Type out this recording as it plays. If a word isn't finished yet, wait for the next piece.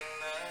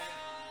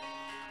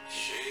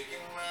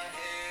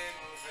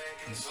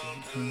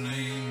Something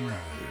ain't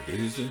right.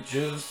 Is it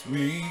just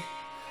me?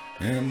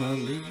 Am I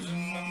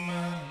losing my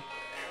mind?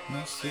 Am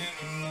I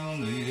sitting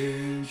on the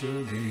edge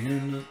of the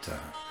end of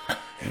time?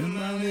 Am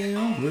I the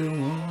only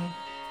one?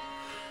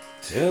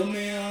 Tell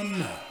me I'm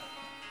not.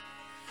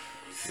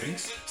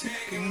 Thinks of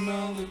taking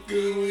all the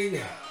good we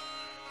got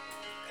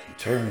and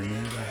turning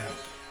it out.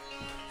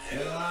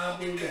 Hell, I'll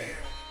be damned.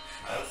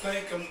 I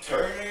think I'm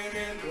turning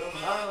into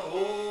my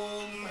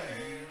old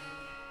man.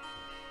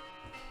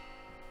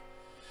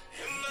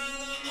 Am I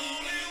the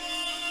only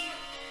one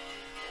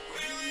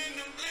willing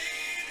to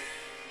bleed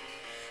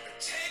or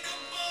take a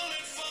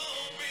bullet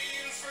for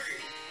being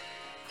free?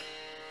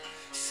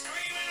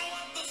 Screaming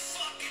what the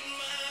fuck in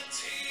my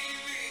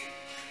TV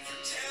for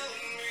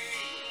telling me,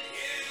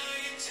 yeah,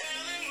 you're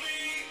telling me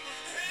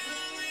that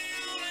I'm the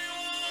only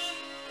one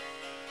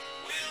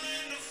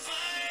willing to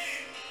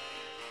fight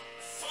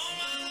for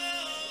my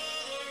love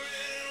of the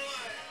red and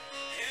white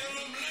and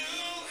the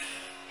blue,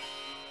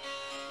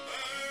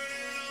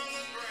 burning on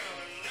the ground.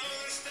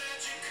 Another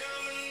statue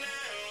coming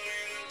down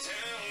in the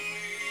town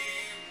near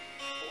you,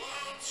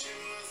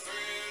 watching the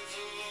threads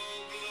of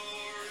old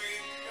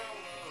glory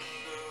come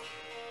undone.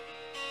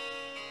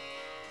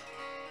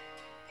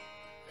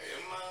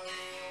 Am I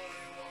the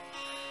only one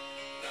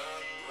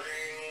not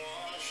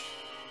brainwashed,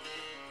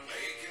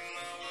 making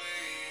my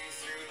way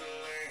through the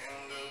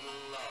land of the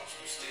lost,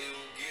 who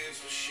still gives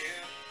a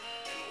shit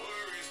and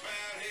worries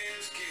about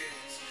his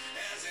kids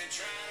as they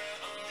try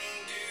to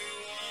undo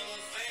all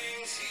the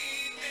things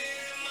he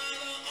did? Am I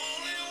the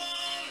only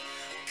one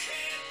who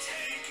can't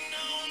take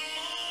no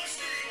more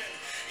screaming?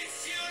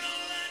 If you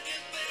don't like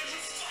it, there's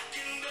a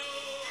fucking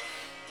door.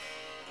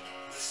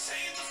 This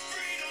ain't the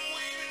freedom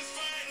we've been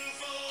fighting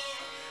for.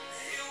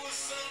 It was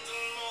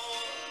something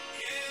more.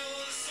 Yeah, it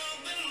was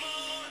something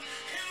more.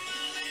 Am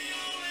I the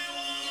only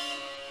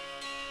one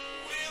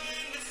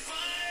willing to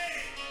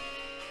fight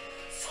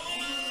for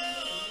my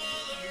love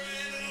of the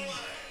red and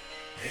white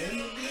and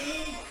the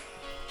blue,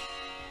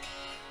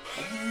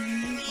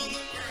 burning on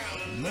the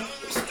ground?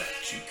 Another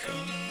statue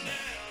coming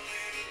down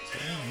and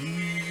telling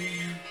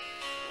me,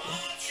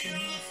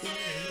 watching the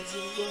threads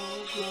of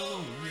old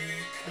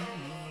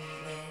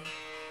glory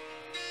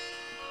come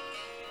undone.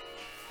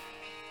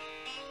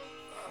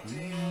 I'm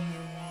the only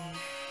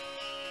one.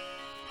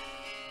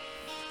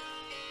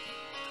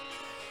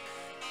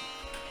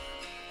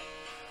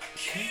 I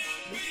can't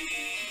be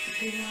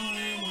the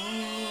only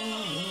one.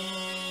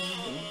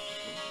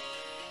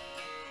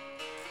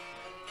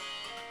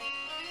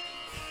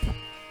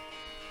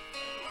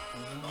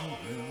 I'm the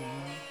only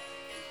one.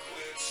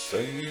 Quit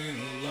singing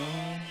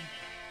along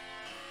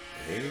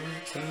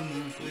every time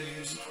I play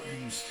the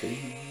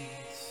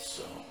Springsteen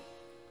song.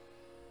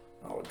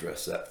 I'll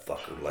address that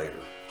fucker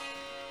later.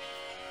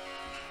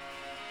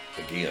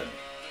 Again.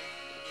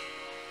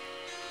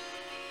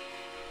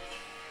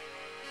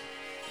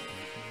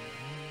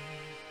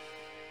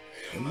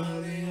 Am I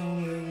the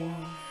only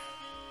one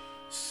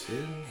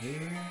sitting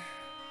here,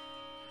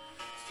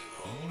 still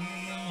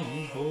holding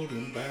on,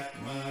 holding back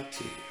my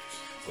tears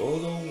for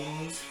the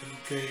ones who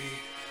gave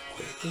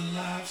with the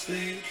lives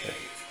they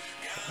gave?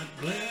 God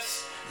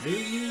bless the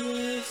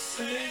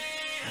USA.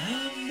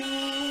 I'm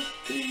not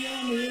the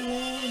only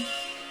one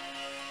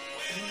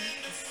willing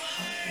to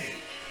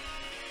fight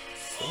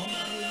for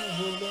my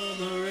love of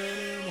the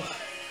red and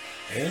white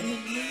and the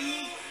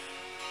blue,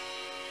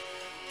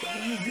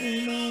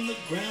 burning on the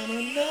ground.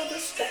 Another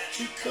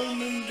statue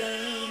coming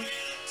down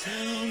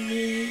town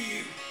near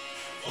you,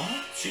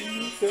 watching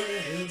the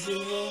threads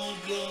of old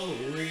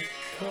glory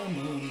come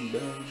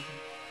undone.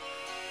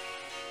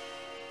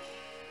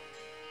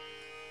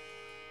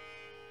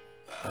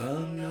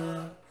 I'm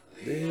not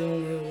the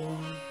only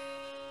one.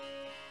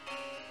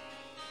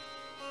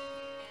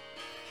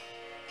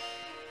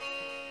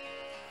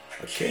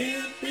 I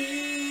can't be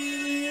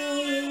the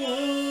only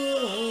one.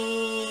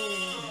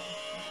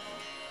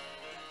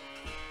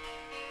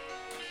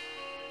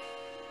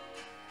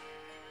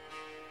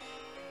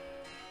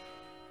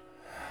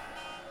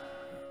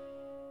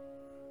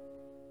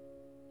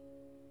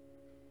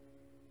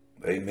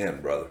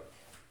 Amen, brother.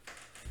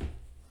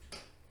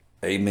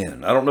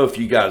 Amen. I don't know if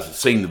you guys have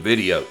seen the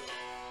video.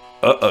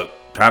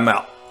 Time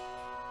out.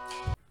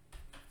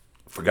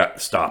 Forgot to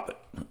stop it.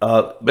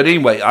 But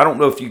anyway, I don't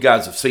know if you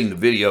guys have seen the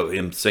video of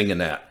him singing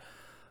that.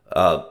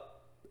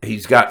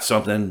 He's got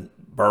something,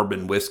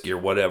 bourbon, whiskey, or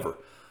whatever.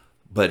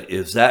 But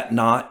is that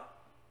not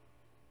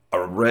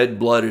a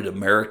red-blooded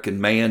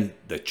American man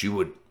that you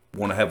would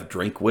want to have a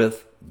drink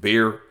with?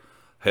 Beer?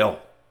 Hell,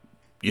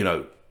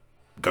 go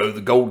to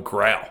the Golden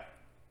Corral.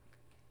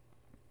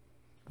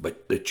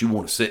 But that you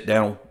want to sit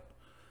down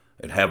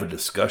and have a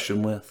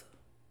discussion with?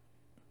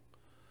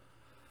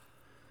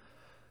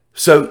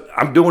 So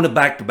I'm doing a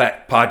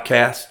back-to-back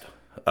podcast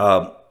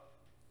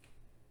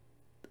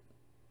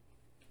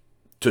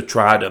to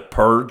try to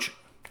purge,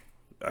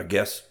 I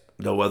guess,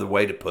 no other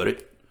way to put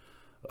it.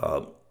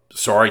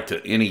 Sorry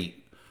to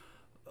any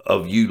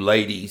of you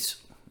ladies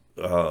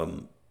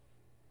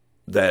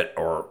that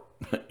are,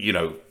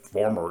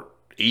 former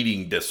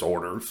eating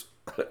disorders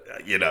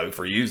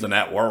for using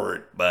that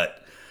word.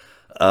 But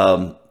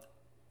I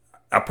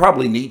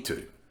probably need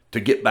to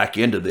get back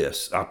into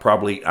this.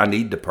 I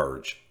need to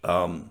purge.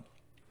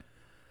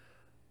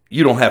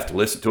 You don't have to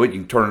listen to it. You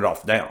can turn it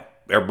off now.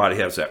 Everybody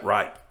has that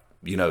right.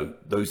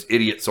 Those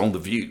idiots on The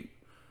View,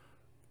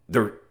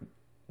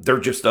 they're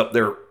just up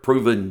there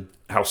proving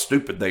how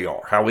stupid they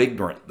are, how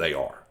ignorant they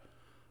are.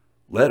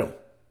 Let them.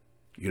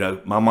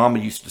 My mama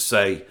used to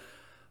say,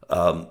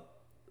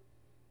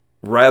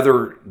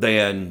 rather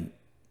than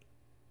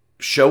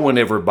showing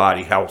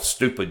everybody how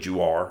stupid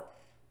you are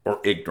or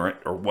ignorant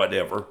or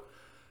whatever,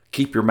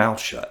 keep your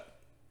mouth shut.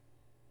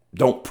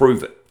 Don't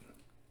prove it.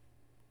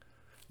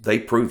 They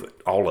prove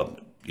it, all of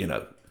them.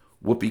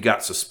 Whoopi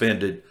got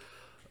suspended.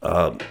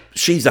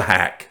 She's a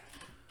hack.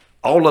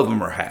 All of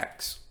them are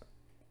hacks.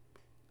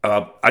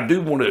 I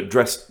do want to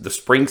address the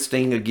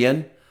Springsteen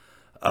again,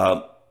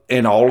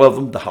 and all of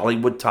them, the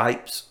Hollywood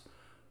types.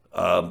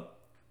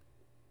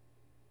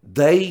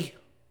 They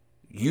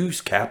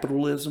use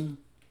capitalism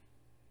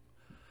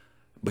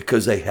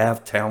because they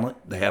have talent,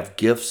 they have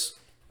gifts.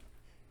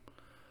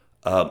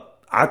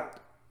 I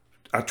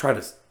try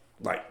to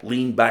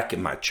lean back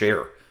in my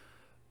chair.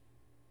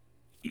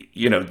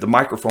 The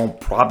microphone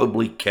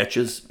probably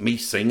catches me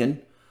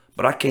singing,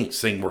 but I can't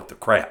sing worth a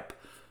crap.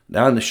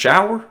 Now in the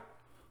shower,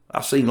 I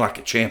sing like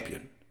a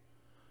champion.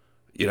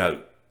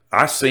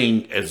 I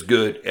sing as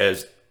good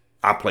as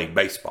I played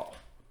baseball.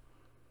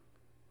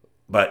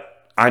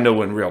 But I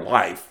know in real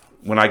life,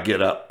 when I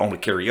get up on the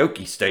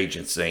karaoke stage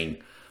and sing,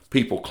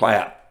 people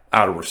clap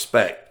out of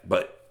respect.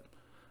 But,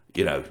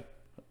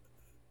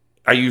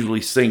 I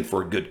usually sing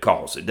for a good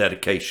cause, a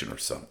dedication or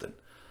something.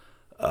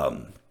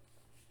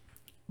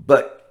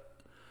 But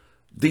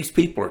these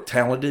people are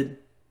talented,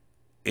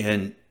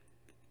 and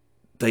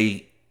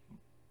they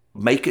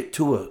make it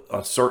to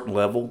a certain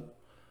level,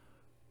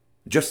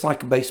 just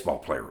like a baseball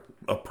player,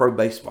 a pro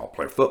baseball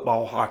player,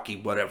 football, hockey,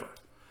 whatever.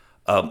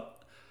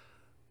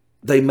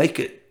 They make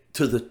it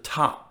to the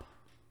top,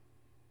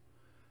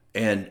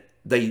 and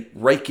they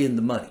rake in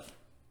the money.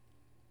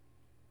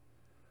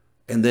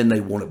 And then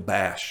they want to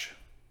bash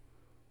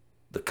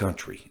the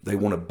country. They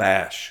want to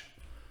bash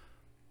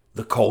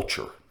the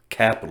culture,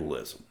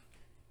 capitalism.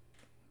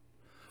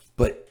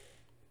 But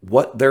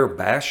what they're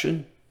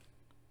bashing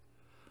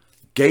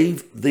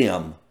gave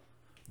them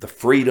the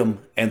freedom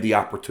and the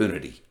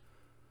opportunity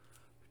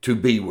to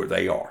be where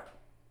they are.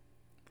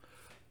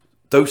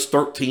 Those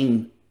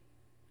 13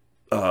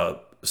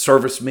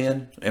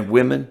 servicemen and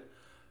women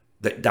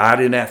that died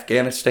in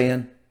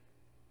Afghanistan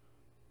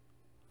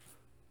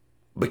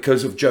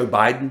because of Joe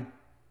Biden,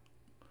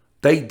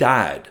 they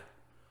died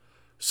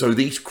so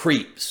these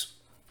creeps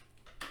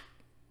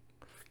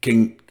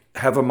can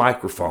have a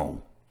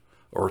microphone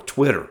or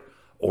Twitter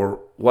or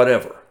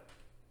whatever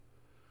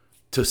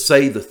to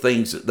say the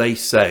things that they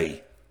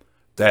say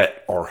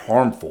that are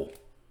harmful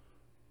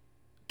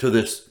to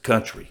this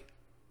country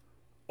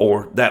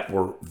or that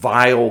were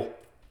vile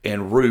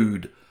and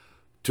rude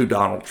to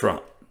Donald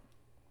Trump.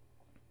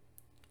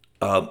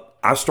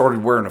 I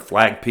started wearing a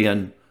flag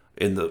pin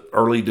in the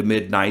early to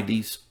mid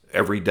 90s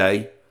every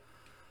day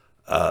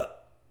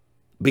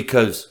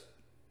because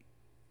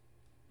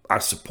I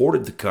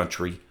supported the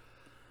country.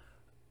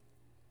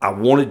 I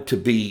wanted to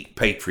be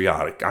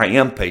patriotic. I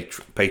am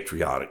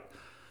patriotic.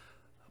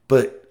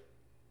 But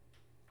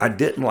I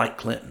didn't like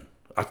Clinton.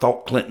 I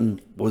thought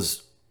Clinton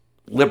was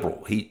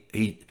liberal.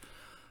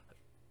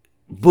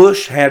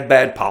 Bush had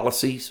bad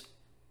policies,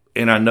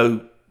 and I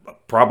know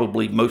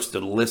probably most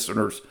of the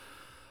listeners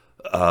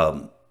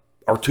are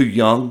too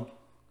young,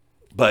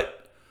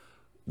 but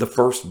the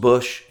first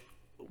Bush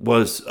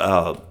was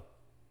a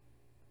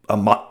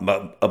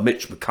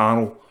Mitch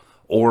McConnell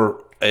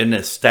or an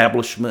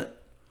establishment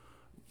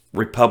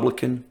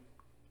Republican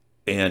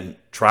and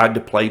tried to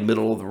play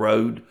middle of the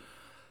road.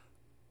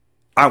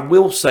 I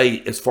will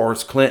say, as far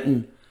as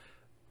Clinton,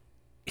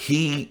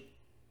 he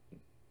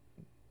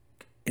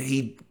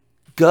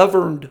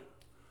governed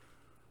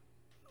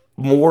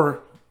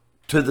more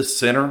to the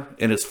center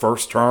in his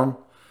first term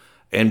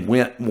and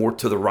went more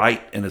to the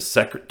right in his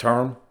second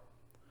term.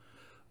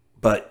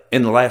 But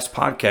in the last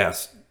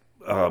podcast,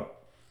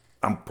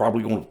 I'm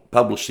probably going to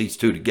publish these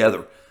two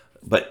together.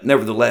 But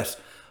nevertheless,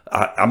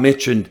 I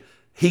mentioned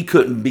he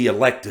couldn't be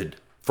elected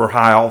for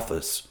high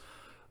office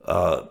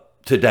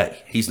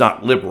today. He's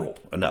not liberal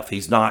enough.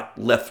 He's not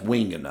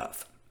left-wing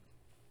enough.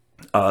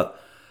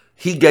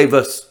 He gave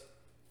us,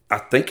 I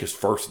think his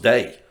first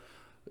day,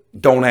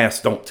 don't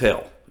ask, don't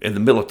tell in the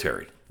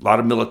military. A lot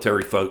of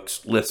military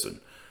folks listen.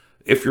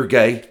 If you're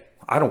gay,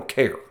 I don't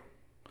care.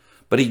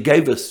 But he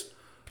gave us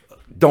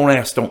don't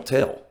ask, don't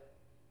tell.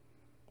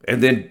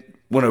 And then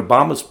when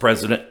Obama's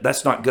president,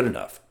 that's not good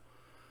enough.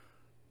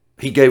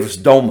 He gave us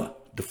DOMA,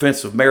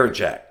 Defense of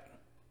Marriage Act.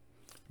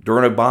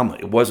 During Obama,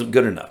 it wasn't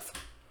good enough.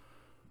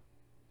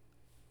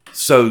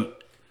 So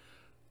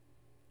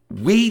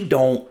we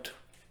don't,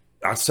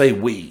 I say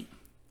we,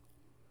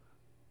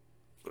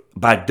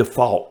 by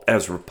default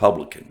as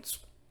Republicans,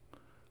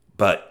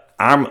 but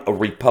I'm a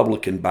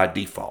Republican by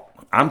default.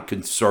 I'm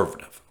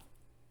conservative.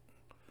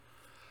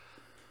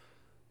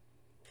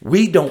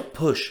 We don't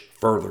push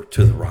further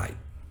to the right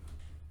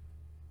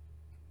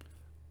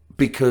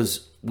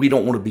because we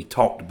don't want to be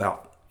talked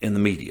about in the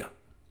media.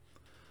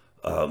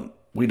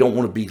 We don't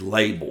want to be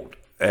labeled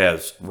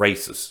as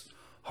racists,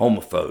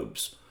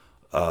 homophobes,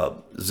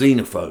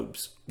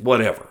 xenophobes,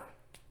 whatever.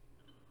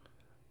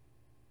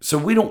 So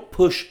we don't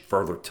push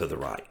further to the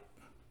right.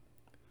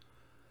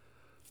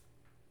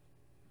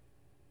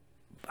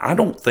 I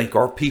don't think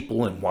our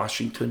people in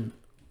Washington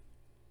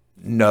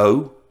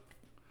know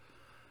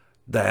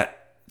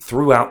that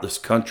throughout this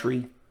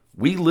country,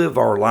 we live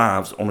our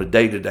lives on a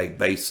day-to-day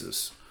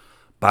basis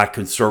by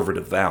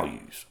conservative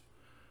values.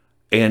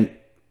 And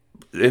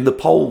the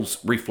polls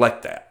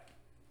reflect that.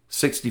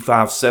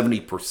 65,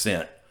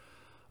 70%.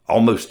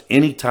 Almost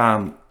any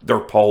time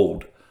they're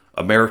polled,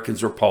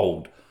 Americans are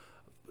polled.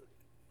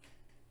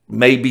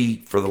 Maybe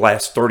for the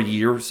last 30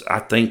 years, I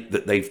think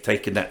that they've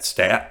taken that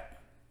stat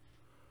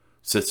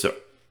since the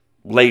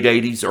late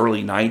 80s,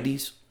 early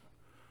 90s.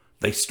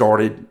 They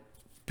started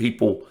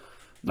people,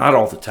 not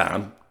all the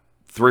time,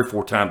 3 or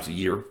 4 times a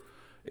year.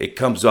 It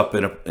comes up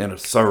in a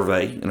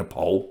survey, in a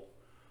poll.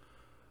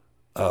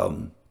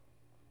 But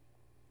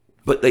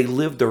they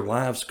live their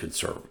lives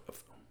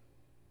conservative.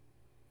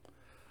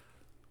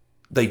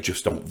 They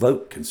just don't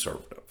vote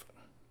conservative.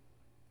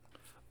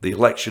 The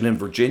election in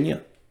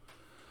Virginia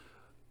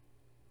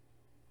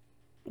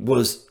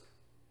was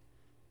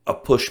a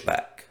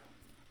pushback.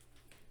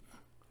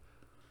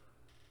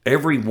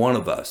 Every one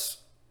of us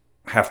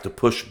have to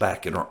push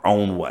back in our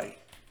own way.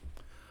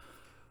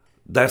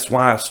 That's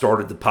why I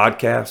started the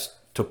podcast,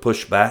 to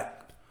push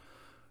back,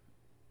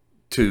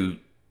 to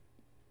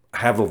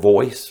have a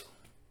voice.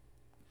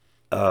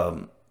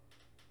 I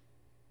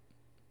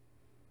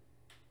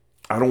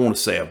don't want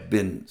to say I've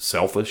been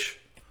selfish.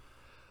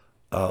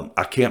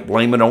 I can't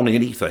blame it on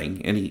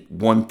anything, any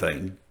one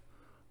thing.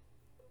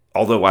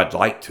 Although I'd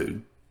like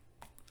to.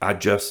 I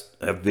just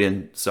have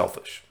been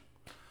selfish.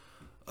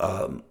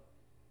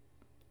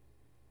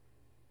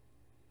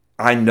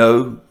 I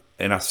know,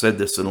 and I said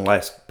this in the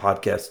last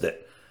podcast,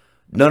 that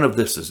none of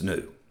this is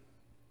new.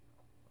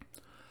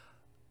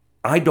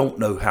 I don't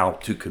know how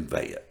to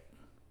convey it.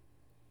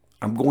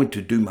 I'm going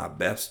to do my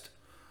best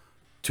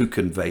to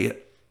convey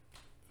it.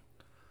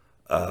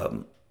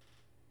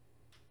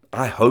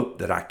 I hope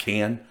that I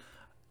can.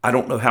 I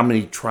don't know how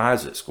many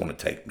tries it's going to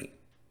take me.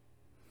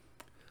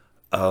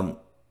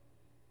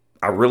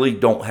 I really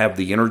don't have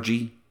the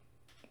energy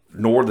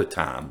nor the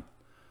time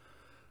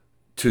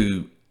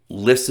to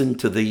listen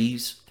to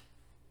these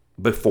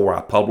before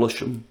I publish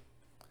them.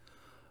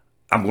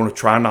 I'm going to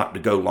try not to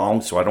go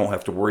long so I don't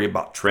have to worry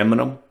about trimming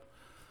them.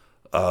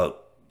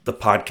 The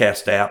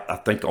podcast app, I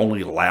think,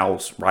 only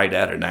allows right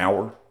at an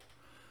hour.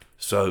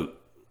 So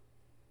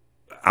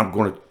I'm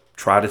going to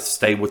try to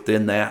stay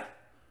within that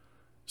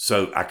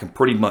so I can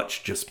pretty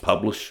much just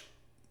publish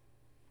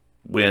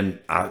when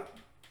I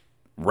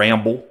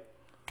ramble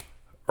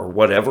or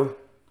whatever.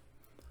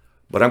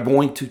 But I'm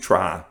going to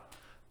try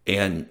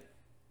and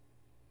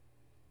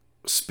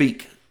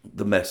speak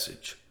the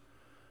message,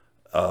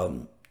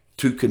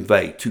 to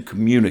convey, to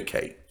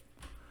communicate.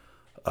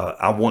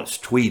 I once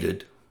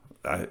tweeted,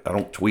 I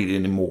don't tweet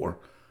anymore.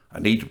 I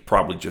need to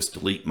probably just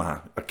delete my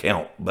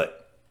account,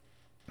 but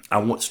I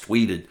once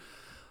tweeted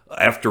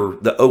after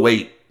the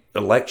 2008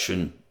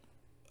 election,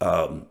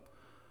 I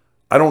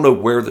don't know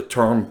where the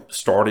term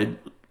started,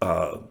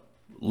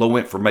 low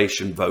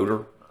information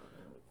voter.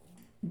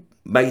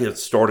 May have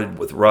started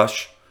with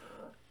Rush.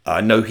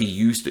 I know he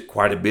used it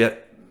quite a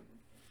bit.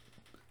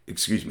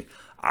 Excuse me.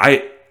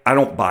 I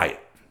don't buy it.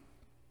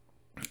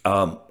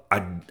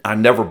 I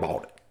never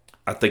bought it.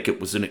 I think it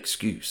was an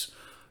excuse.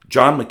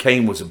 John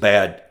McCain was a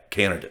bad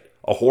candidate,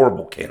 a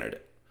horrible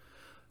candidate.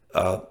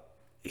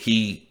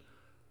 He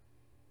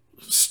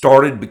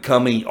started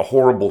becoming a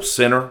horrible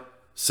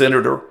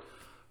senator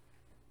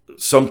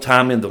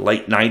sometime in the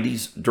late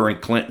 90s during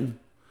Clinton,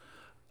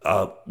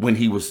 when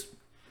he was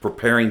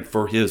preparing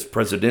for his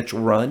presidential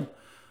run.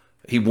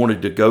 He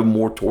wanted to go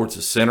more towards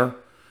the center.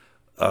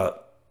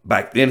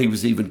 Back then, he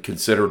was even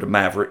considered a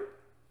maverick.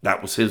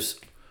 That was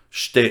his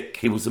shtick.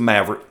 He was a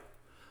maverick.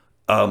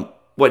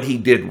 What he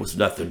did was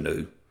nothing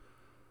new.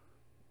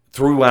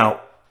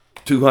 Throughout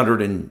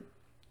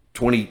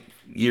 220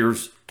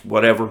 years,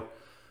 whatever,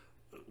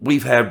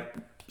 we've had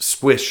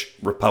squish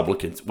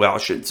Republicans. Well, I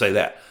shouldn't say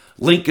that.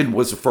 Lincoln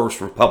was the first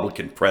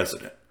Republican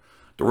president.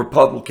 The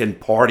Republican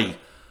Party,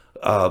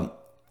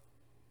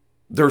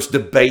 there's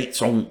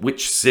debates on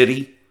which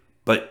city,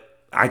 but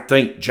I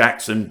think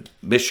Jackson,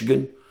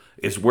 Michigan,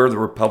 is where the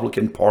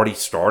Republican Party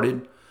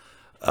started,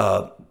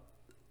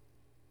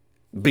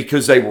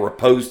 because they were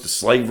opposed to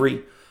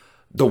slavery.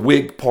 The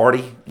Whig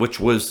Party, which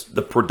was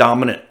the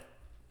predominant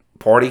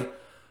party,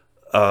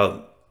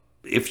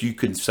 if you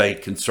can say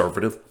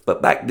conservative, but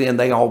back then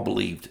they all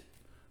believed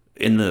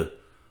in the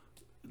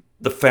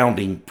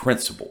founding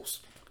principles.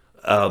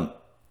 But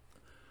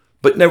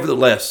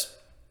nevertheless,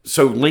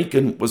 so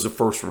Lincoln was the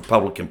first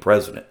Republican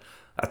president.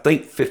 I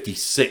think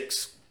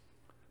 56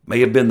 may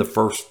have been the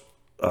first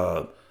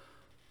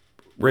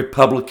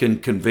Republican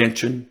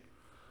convention.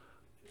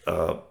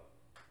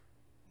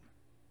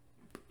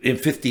 in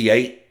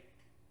 58,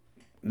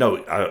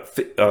 no,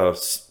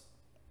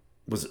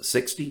 was it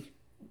 60?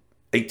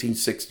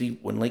 1860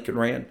 when Lincoln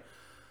ran?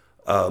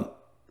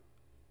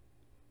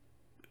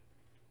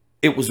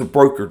 It was a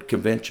brokered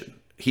convention.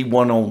 He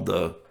won on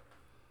the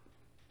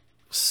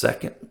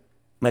second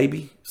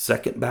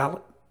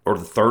ballot or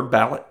the third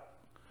ballot.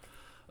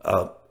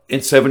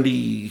 In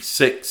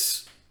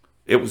 76,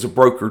 it was a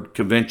brokered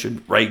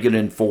convention, Reagan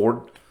and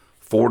Ford.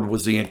 Ford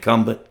was the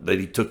incumbent that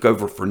he took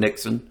over for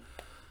Nixon.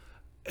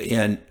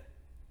 And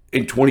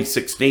in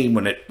 2016,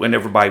 when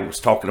everybody was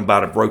talking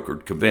about a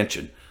brokered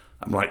convention,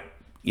 I'm like,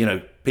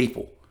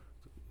 people,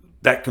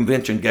 that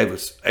convention gave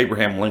us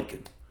Abraham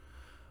Lincoln.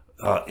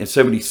 In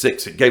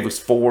 76, it gave us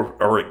Ford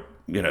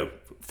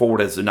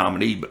as the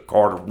nominee, but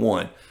Carter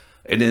won.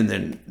 And then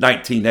in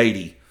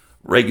 1980,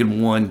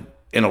 Reagan won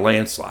in a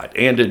landslide,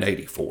 and in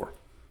 84.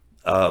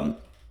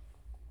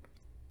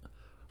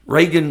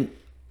 Reagan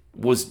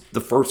was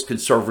the first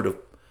conservative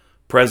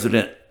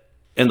president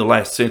in the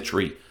last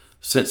century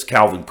since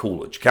Calvin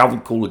Coolidge.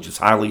 Calvin Coolidge is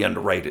highly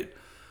underrated.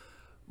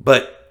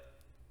 But,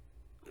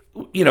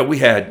 we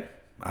had,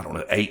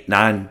 8,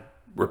 9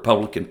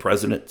 Republican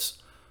presidents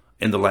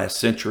in the last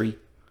century,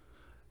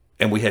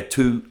 and we had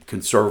 2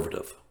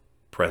 conservative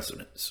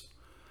presidents.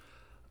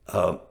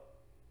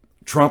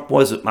 Trump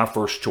wasn't my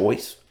first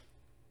choice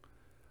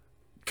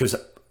because,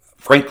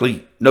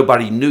 frankly,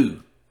 nobody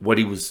knew what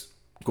he was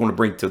going to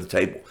bring to the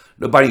table.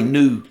 Nobody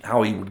knew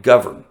how he would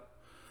govern.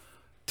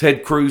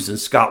 Ted Cruz and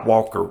Scott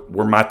Walker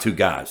were my 2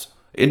 guys,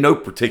 in no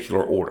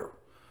particular order.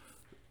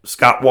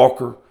 Scott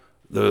Walker,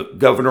 the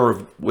governor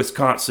of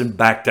Wisconsin,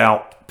 backed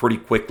out pretty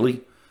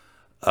quickly.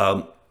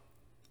 I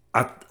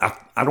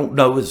don't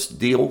know his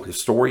deal, his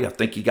story. I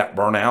think he got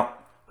burnt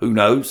out. Who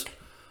knows?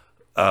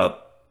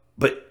 But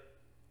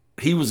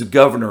he was a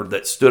governor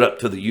that stood up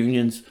to the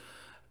unions.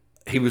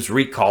 He was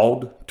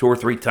recalled 2 or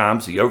 3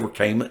 times. He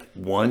overcame it,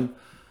 won.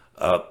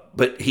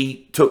 But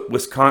he took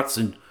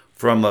Wisconsin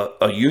from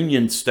a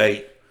union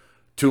state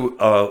to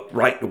a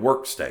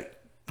right-to-work state,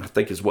 I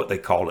think is what they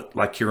call it,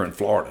 like here in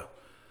Florida.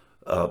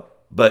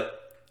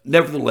 But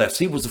nevertheless,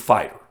 he was a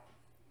fighter,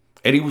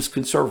 and he was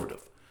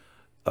conservative.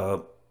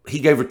 He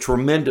gave a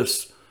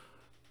tremendous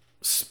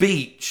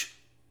speech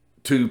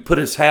to put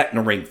his hat in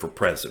the ring for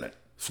president.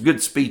 It's a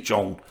good speech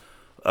on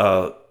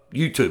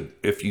YouTube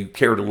if you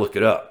care to look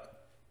it up.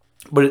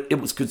 But it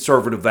was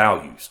conservative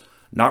values,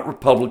 not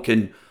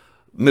Republican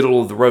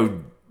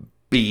middle-of-the-road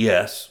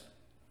BS.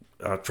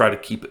 I try to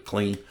keep it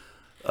clean,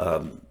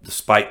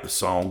 despite the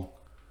song.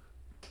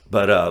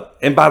 But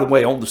and by the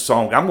way, on the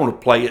song, I'm going to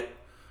play it.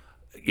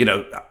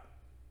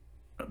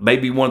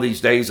 Maybe one of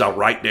these days I'll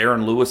write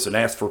Darren Lewis and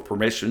ask for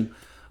permission.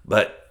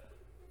 But,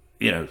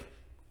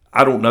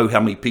 I don't know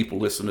how many people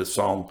listen to this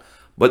song.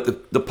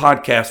 But the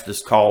podcast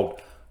is called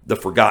The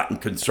Forgotten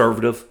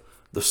Conservative.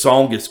 The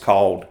song is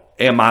called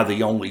Am I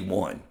the Only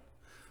One?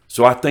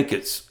 So I think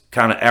it's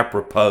kind of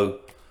apropos.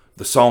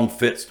 The song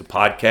fits the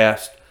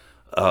podcast.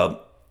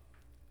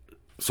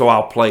 So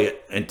I'll play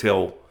it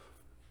until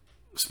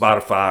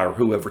Spotify or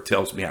whoever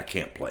tells me I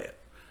can't play it.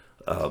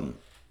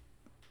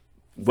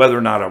 Whether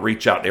or not I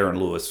reach out to Aaron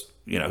Lewis,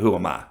 who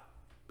am I?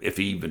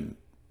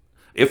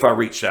 If I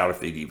reached out,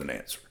 if he'd even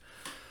answer.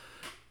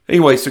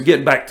 Anyway, so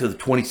getting back to the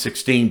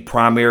 2016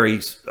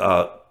 primaries,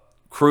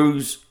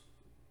 Cruz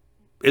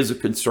is a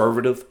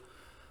conservative.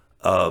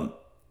 Right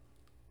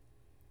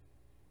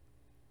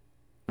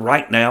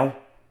now,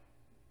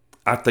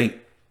 I think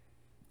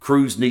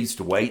Cruz needs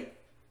to wait.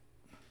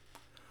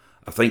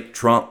 I think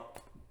Trump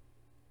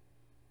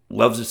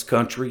loves his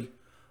country.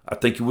 I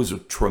think he was a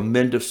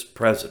tremendous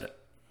president.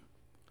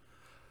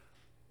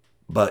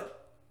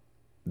 But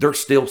they're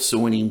still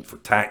suing him for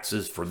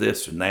taxes, for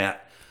this and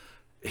that.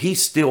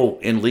 He's still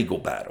in legal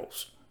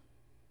battles.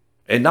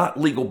 And not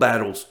legal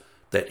battles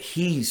that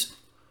he's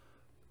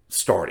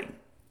starting.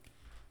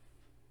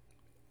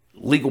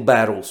 Legal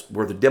battles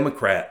where the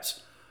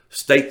Democrats,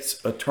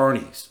 state's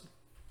attorneys,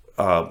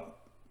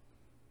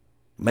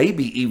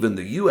 maybe even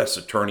the U.S.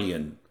 attorney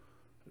in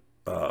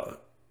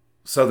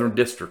Southern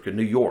District in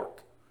New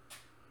York,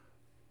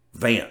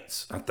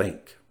 Vance, I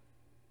think.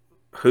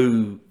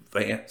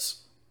 Vance?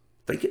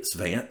 I think it's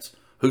Vance,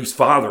 whose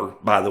father,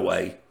 by the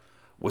way,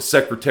 was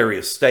Secretary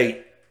of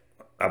State,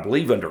 I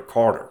believe, under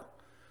Carter.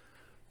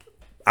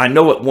 I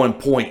know at one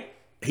point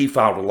he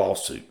filed a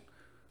lawsuit.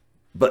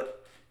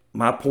 But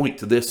my point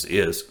to this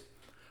is,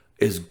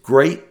 as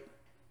great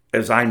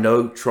as I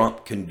know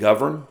Trump can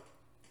govern,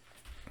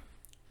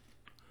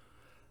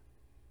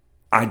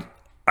 I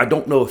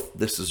don't know if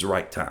this is the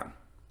right time.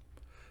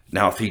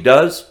 Now, if he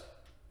does,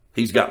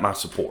 he's got my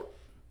support.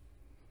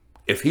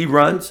 If he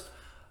runs,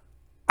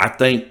 I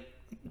think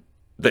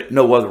that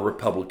no other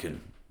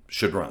Republican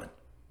should run.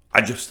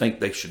 I just think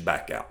they should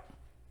back out.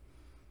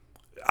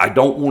 I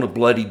don't want a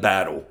bloody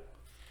battle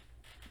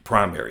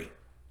primary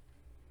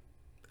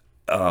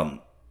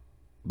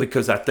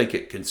because I think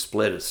it can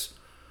split us.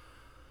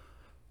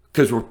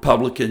 Because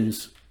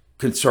Republicans,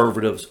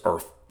 conservatives are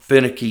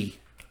finicky.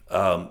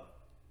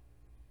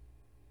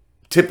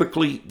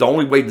 Typically, the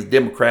only way the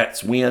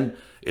Democrats win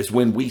is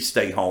when we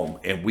stay home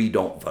and we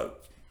don't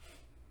vote.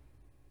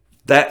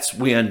 That's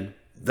when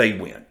they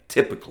win,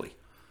 typically.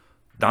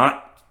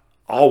 Not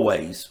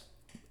always,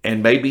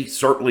 and maybe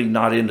certainly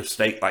not in a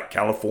state like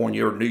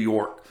California or New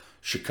York,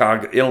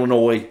 Chicago,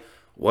 Illinois,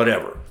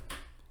 whatever.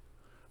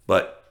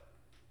 But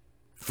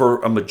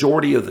for a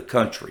majority of the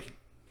country,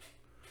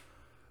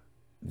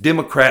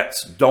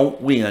 Democrats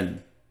don't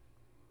win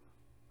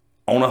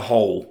on a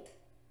whole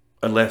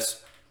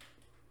unless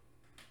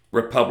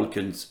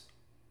Republicans,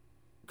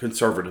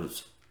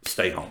 conservatives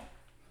stay home.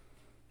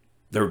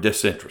 They're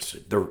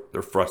disinterested.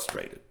 They're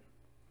frustrated.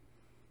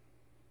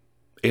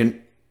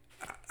 And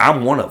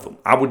I'm one of them.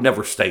 I would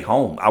never stay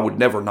home. I would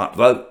never not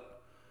vote.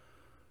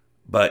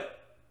 But,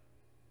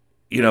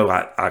 you know,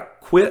 I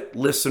quit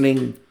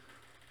listening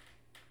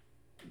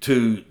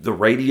to the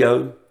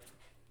radio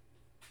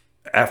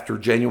after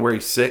January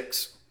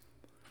 6th.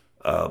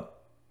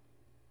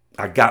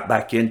 I got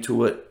back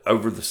into it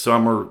over the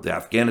summer, the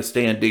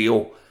Afghanistan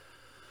deal,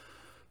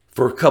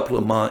 for a couple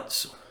of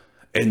months.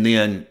 And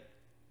then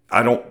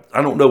I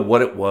don't know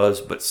what it was,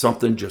 but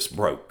something just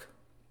broke.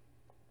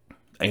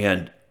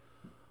 And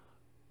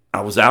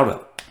I was out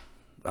of it.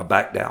 I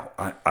backed out.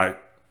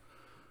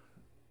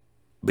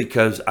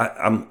 Because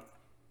I'm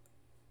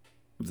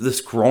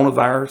this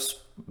coronavirus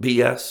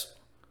BS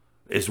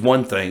is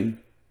one thing.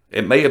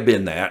 It may have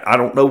been that. I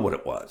don't know what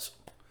it was.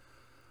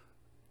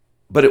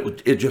 But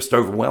it just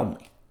overwhelmed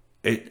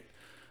me.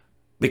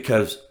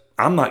 Because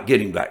I'm not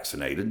getting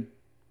vaccinated.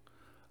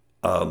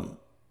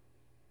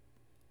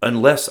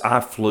 Unless I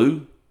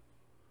flew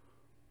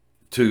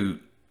to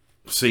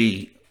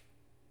see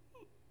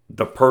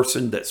the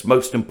person that's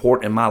most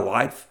important in my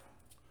life,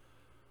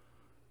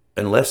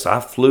 unless I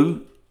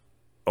flew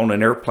on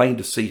an airplane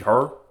to see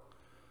her,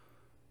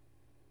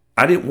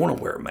 I didn't want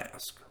to wear a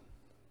mask.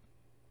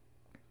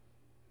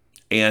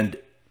 And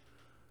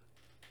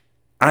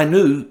I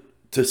knew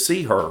to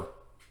see her,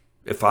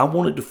 if I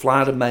wanted to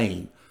fly to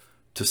Maine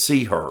to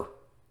see her,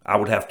 I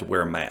would have to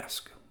wear a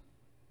mask.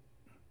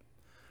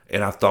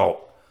 And I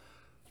thought,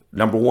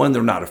 number one,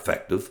 they're not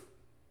effective.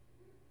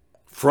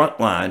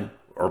 Frontline,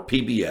 or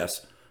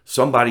PBS,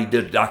 somebody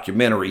did a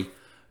documentary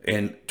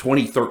in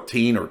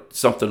 2013 or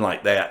something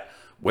like that,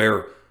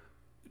 where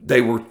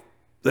they were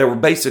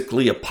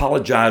basically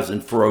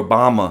apologizing for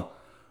Obama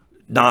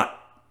not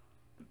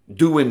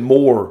doing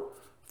more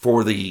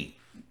for the,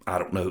 I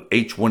don't know,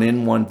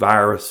 H1N1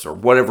 virus or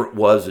whatever it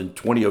was in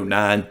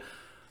 2009.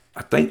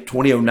 I think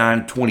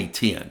 2009,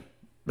 2010,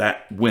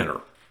 that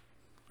winter.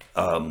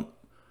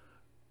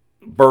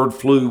 Bird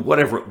flu,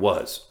 whatever it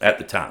was at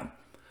the time.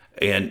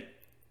 And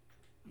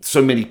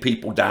so many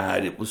people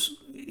died. It was,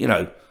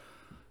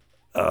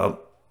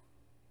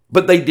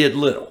 but they did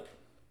little.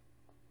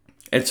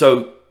 And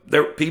so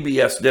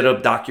PBS did a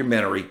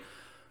documentary,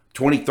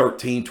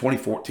 2013,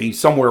 2014,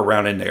 somewhere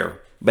around in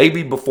there,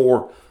 maybe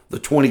before the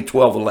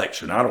 2012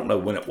 election. I don't know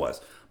when it was,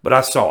 but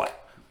I saw it.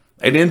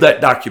 And in that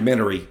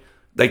documentary,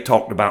 they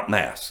talked about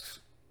masks.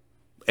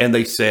 And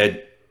they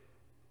said,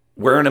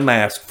 wearing a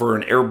mask for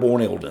an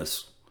airborne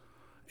illness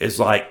is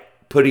like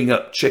putting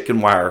up chicken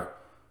wire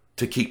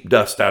to keep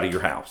dust out of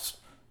your house.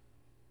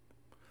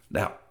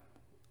 Now,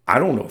 I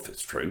don't know if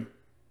it's true.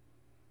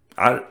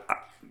 I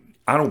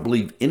don't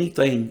believe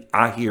anything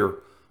I hear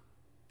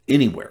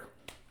anywhere.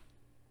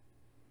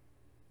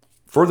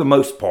 For the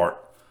most part,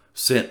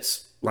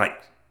 since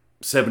like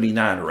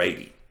 79 or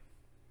 80.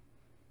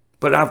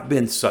 But I've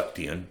been sucked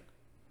in.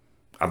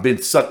 I've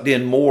been sucked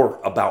in more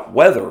about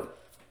weather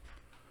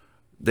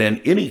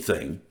than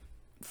anything,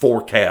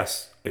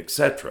 forecasts,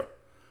 etc.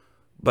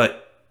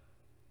 But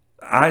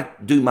I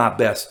do my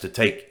best to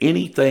take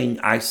anything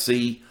I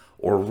see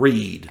or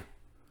read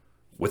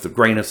with a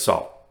grain of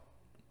salt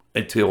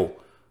until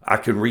I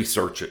can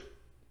research it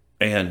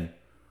and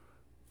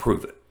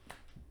prove it.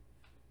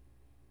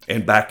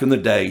 And back in the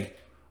day,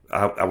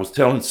 I was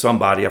telling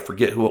somebody, I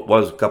forget who it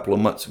was, a couple of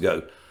months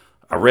ago,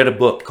 I read a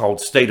book called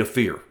State of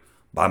Fear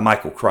by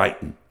Michael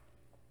Crichton.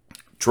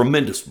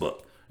 Tremendous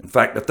book. In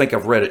fact, I think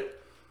I've read it.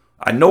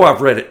 I know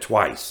I've read it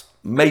twice,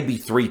 maybe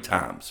 3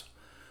 times.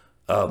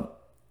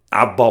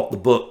 I bought the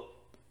book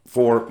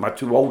for my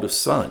 2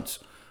 oldest sons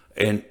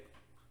and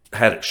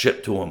had it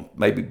shipped to them,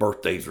 maybe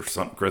birthdays or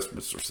something,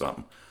 Christmas or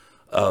something.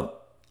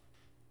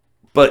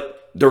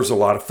 But there's a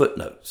lot of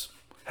footnotes.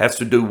 Has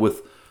to do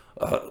with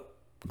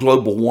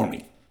global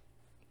warming.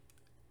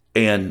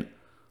 And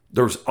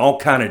there's all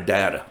kind of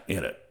data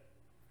in it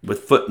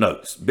with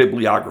footnotes,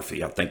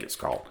 bibliography, I think it's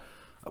called,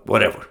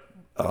 whatever.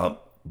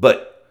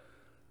 But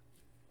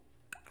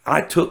I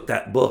took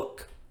that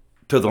book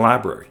to the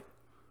library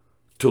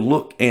to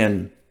look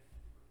and,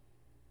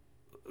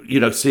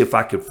 see if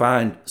I could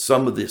find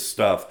some of this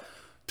stuff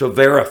to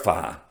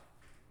verify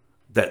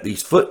that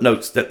these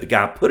footnotes that the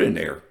guy put in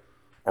there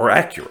are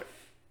accurate.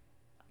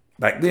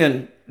 Back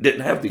then,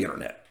 didn't have the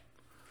internet.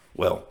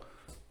 Well,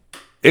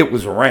 it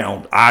was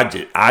around. I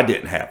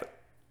didn't have it.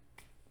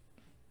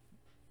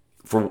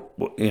 For,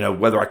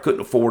 whether I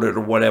couldn't afford it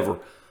or whatever,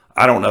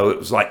 I don't know. It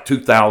was like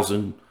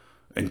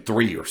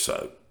 2003 or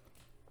so.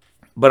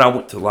 But I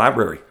went to the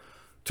library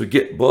to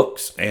get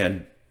books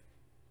and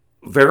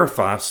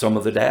verify some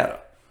of the data.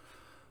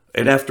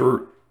 And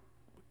after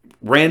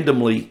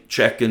randomly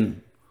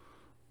checking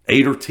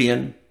 8 or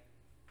 10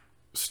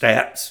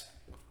 stats,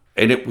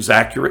 and it was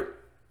accurate,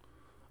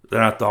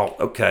 then I thought,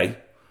 okay,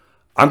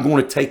 I'm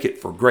going to take it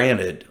for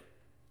granted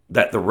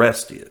that the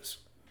rest is.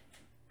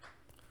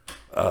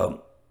 I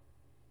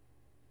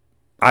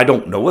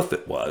don't know if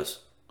it was,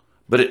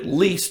 but at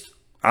least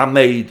I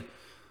made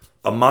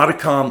a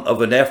modicum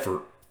of an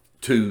effort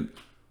to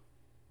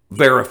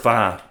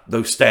verify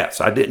those stats.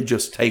 I didn't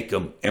just take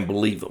them and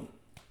believe them.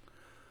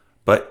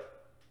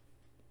 But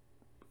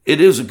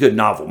it is a good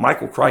novel.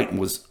 Michael Crichton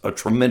was a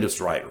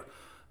tremendous writer.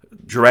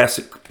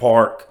 Jurassic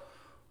Park,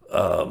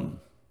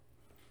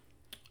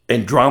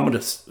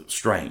 Andromeda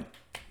Strain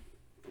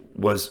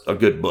was a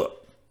good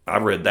book. I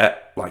read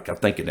that, I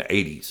think in the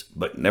 80s,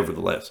 but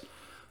nevertheless,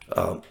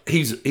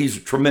 he's a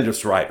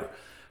tremendous writer.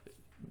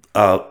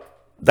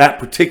 That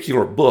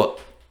particular book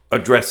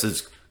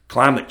addresses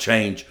climate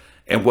change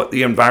and what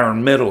the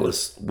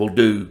environmentalists will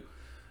do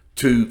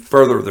to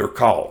further their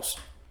cause.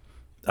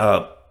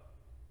 I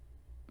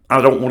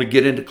don't want to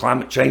get into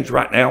climate change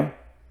right now,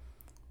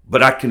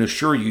 but I can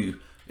assure you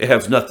it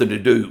has nothing to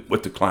do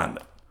with the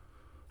climate.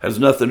 It has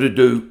nothing to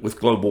do with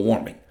global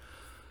warming.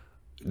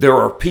 There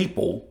are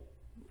people,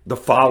 the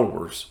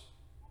followers,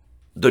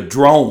 the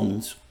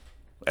drones,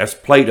 as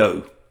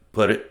Plato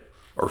put it,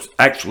 or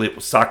actually it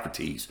was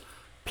Socrates.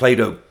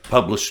 Plato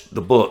published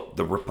the book,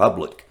 The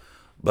Republic,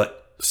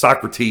 but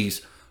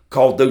Socrates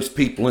called those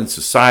people in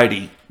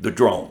society the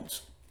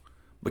drones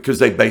because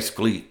they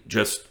basically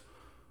just,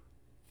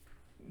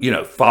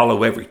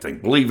 follow everything,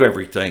 believe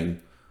everything,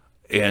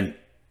 and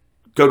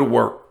go to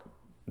work,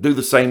 do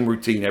the same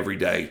routine every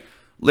day,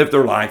 live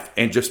their life,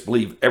 and just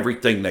believe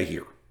everything they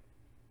hear.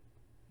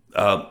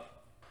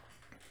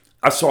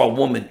 I saw a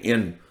woman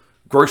in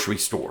grocery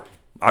store,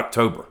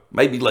 October,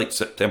 maybe late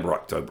September,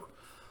 October.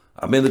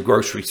 I'm in the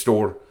grocery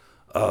store.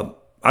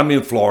 I'm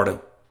in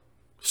Florida.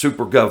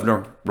 Super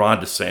Governor Ron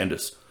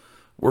DeSantis.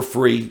 We're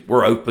free.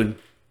 We're open.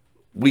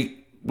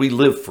 We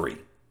live free.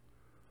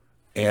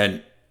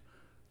 And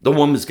the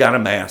woman's got a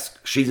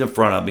mask. She's in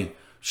front of me.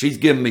 She's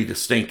giving me the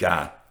stink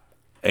eye.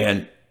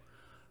 And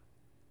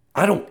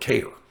I don't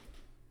care.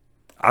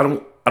 I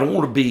don't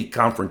want to be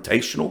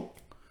confrontational,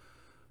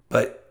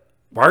 but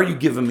why are you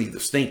giving me the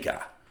stink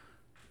eye?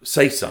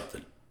 Say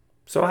something.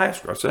 So I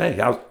asked her. I said,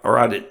 hey,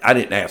 I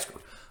didn't ask her.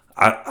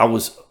 I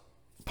was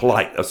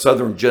polite, a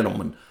Southern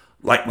gentleman,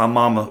 like my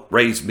mama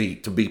raised me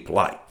to be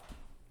polite.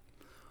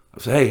 I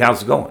said, hey,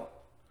 how's it going?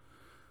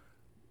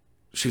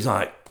 She's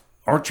like,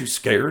 aren't you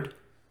scared?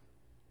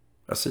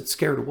 I said,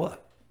 scared of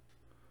what?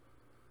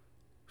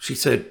 She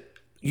said,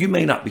 you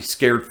may not be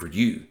scared for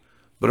you,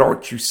 but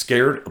aren't you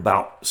scared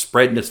about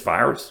spreading this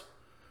virus?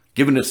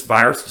 Giving this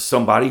virus to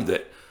somebody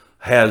that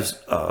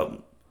has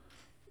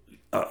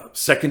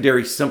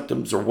secondary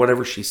symptoms or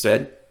whatever she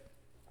said?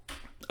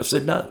 I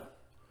said, no.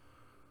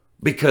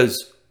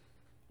 Because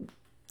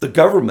the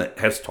government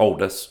has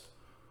told us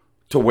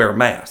to wear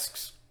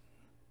masks.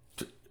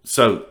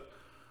 So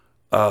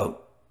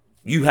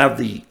you have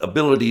the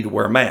ability to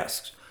wear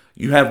masks.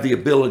 You have the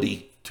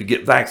ability to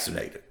get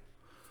vaccinated.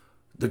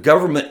 The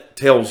government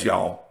tells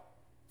y'all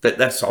that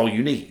that's all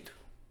you need.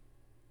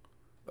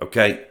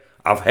 Okay?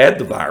 I've had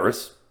the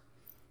virus.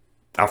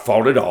 I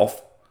fought it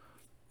off.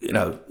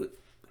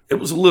 It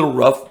was a little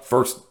rough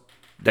first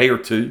day or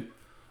two.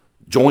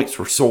 Joints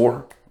were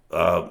sore.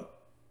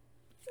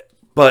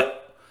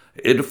 But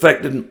it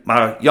affected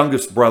my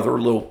youngest brother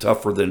a little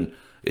tougher than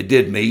it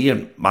did me.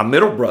 And my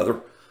middle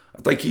brother,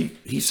 I think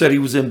he said he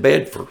was in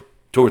bed for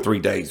 2 or 3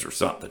 days or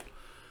something.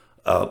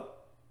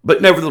 But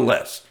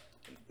nevertheless,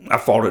 I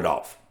fought it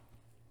off.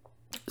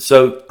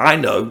 So I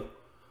know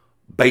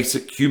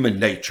basic human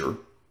nature,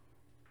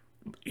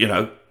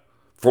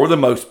 for the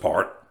most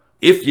part,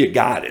 if you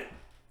got it,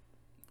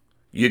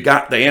 you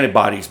got the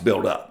antibodies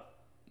built up.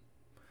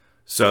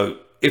 So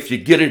if you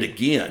get it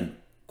again,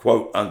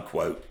 quote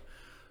unquote,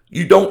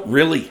 you don't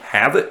really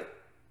have it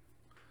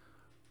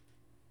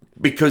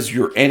because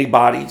your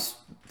antibodies,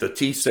 the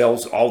T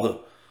cells, all the,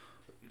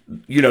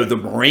 the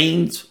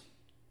Marines,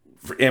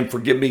 and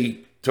forgive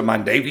me to my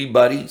Navy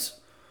buddies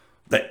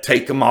that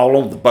take them all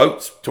on the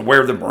boats to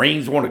where the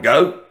Marines want to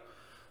go.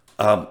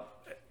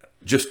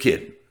 Just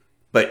kidding.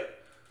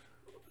 But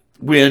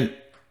when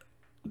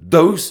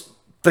those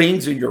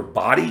things in your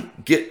body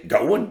get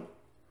going,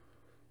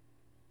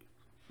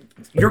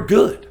 you're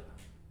good.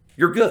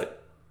 You're good.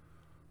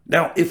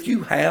 Now, if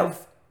you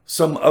have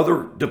some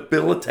other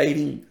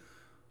debilitating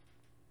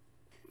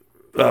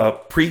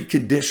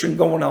precondition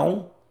going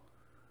on,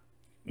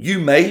 you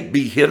may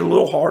be hit a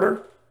little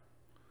harder.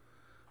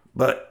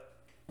 But,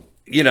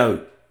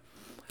 I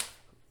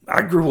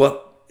grew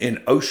up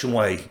in Ocean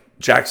Way,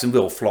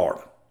 Jacksonville,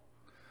 Florida.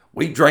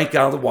 We drank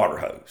out of the water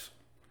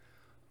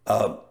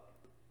hose.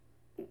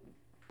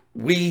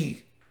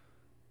 We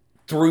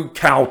threw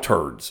cow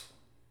turds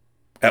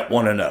at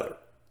one another.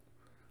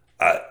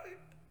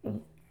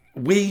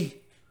 We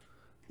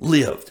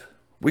lived.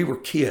 We were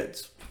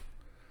kids.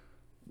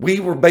 we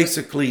were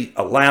basically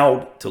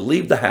allowed to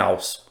leave the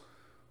house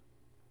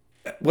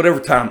at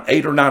whatever time,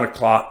 8 or 9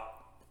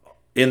 o'clock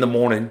in the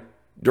morning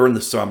during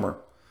the summer,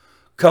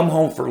 come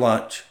home for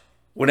lunch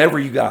whenever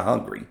you got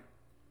hungry.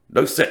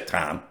 No set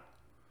time.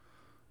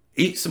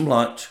 Eat some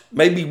lunch,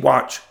 maybe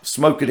watch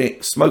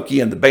Smokey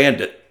and the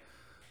Bandit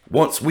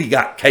once we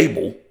got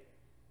cable,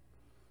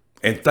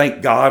 and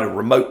thank God a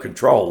remote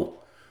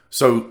control.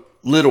 So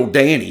little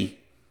Danny,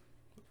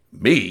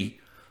 me,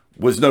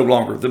 was no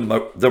longer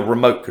the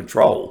remote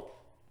control.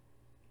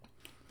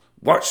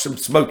 Watch some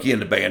Smokey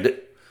and the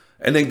Bandit,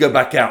 and then go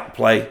back out and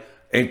play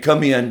and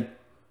come in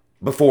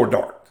before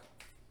dark.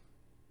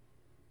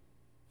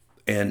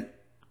 And,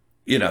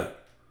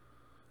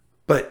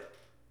 but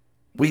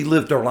we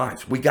lived our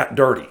lives. We got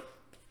dirty,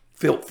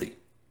 filthy.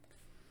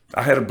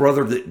 I had a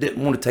brother that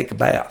didn't want to take a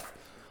bath,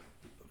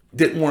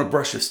 didn't want to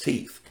brush his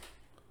teeth.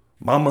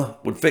 Mama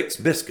would fix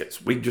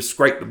biscuits. We'd just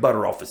scrape the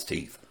butter off his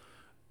teeth.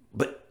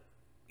 But,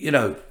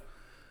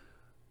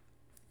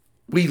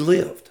 we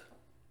lived.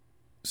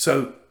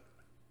 So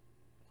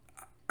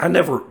I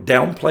never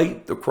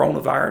downplayed the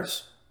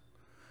coronavirus,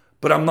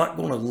 but I'm not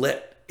going to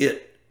let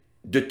it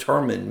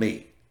determine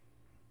me.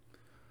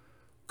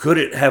 Could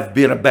it have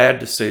been a bad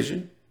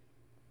decision?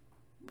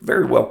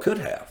 Very well could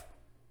have.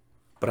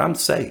 But I'm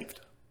saved.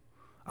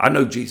 I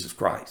know Jesus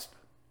Christ.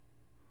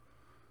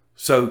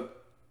 So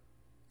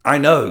I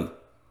know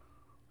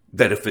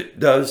that if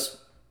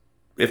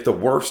the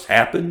worst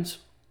happens,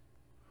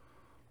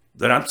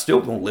 then I'm still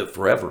going to live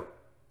forever.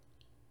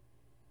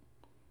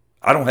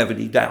 I don't have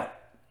any doubt.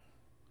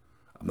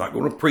 I'm not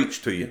going to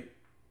preach to you,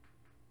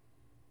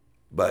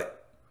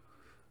 but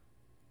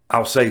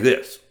I'll say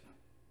this.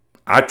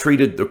 I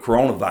treated the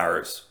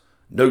coronavirus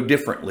no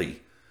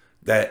differently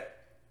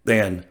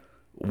than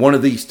one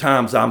of these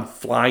times I'm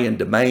flying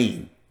to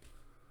Maine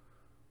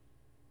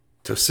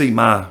to see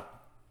my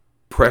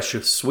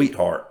precious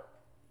sweetheart.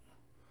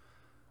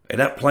 And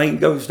that plane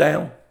goes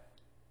down.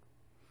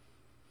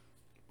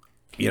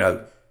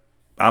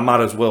 I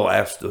might as well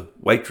ask the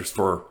waitress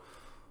for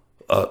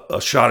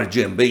a shot of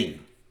Jim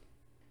Beam,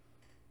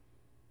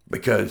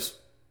 because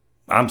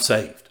I'm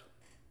saved.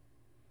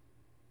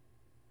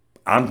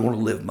 I'm going to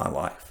live my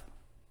life.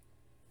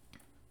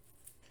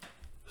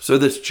 So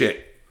this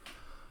chick,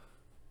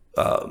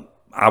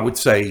 I would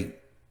say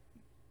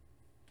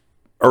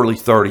early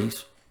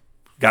 30s,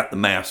 got the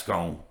mask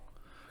on,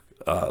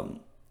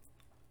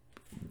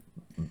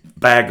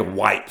 bag of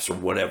wipes or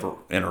whatever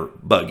in her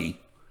buggy.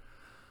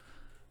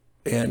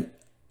 And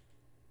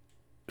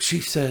she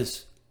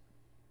says,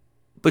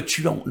 but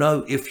you don't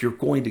know if you're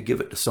going to give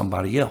it to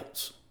somebody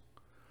else.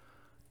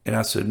 And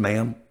I said,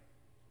 ma'am,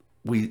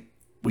 we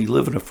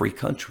live in a free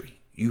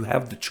country. You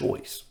have the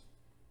choice.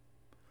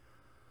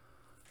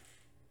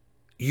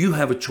 You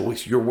have a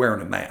choice. You're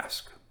wearing a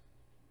mask.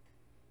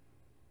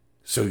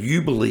 So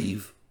you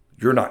believe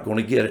you're not going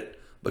to get it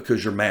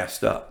because you're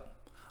masked up.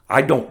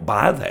 I don't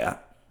buy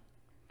that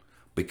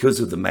because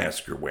of the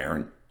mask you're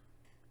wearing,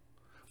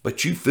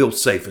 but you feel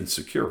safe and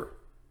secure.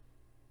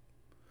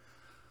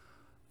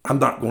 I'm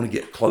not going to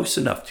get close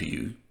enough to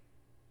you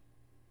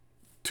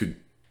to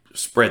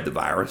spread the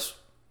virus,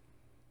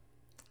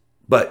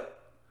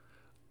 but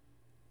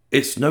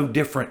it's no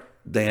different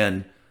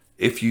than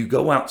if you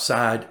go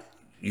outside,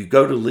 you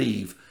go to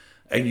leave,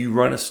 and you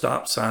run a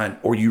stop sign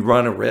or you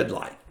run a red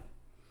light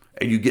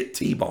and you get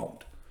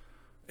T-boned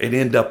and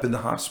end up in the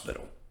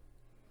hospital.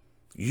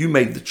 You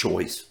made the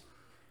choice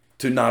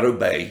to not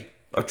obey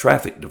a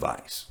traffic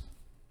device.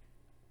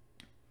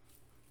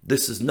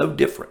 This is no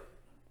different.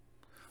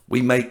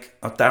 We make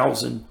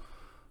 1,000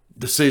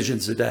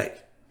 decisions a day.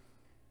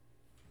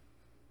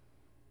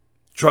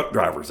 Truck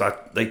drivers,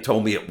 they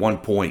told me at one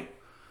point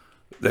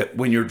that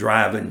when you're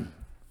driving,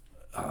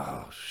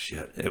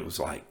 it was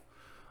like,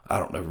 I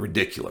don't know,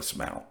 ridiculous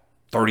amount.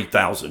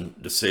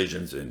 30,000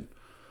 decisions in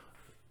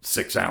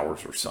 6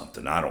 hours or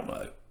something. I don't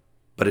know.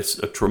 But it's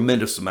a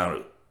tremendous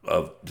amount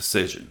of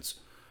decisions.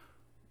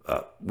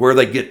 Where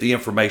they get the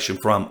information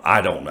from,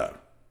 I don't know.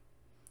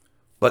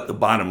 But the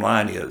bottom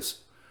line is,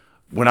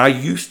 when I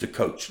used to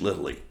coach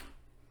Little League,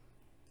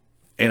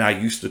 and I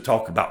used to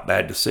talk about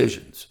bad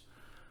decisions,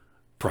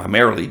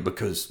 primarily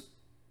because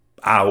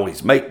I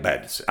always make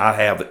bad decisions. I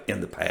have it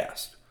in the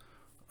past.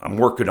 I'm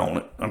working on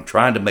it. I'm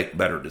trying to make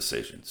better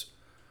decisions.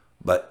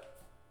 But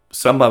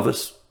some of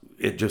us,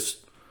 it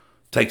just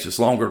takes us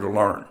longer to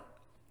learn.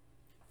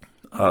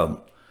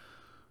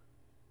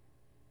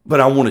 But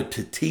I wanted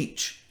to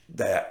teach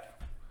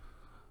that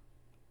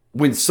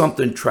when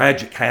something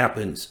tragic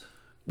happens,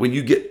 when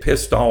you get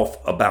pissed off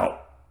about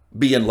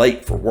being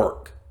late for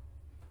work,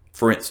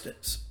 for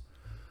instance,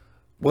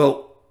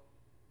 well,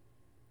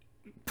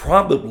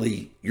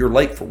 probably you're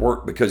late for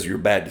work because of your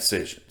bad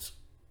decisions.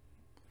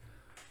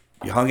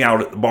 You hung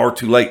out at the bar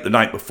too late the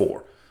night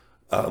before.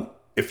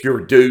 If you're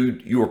a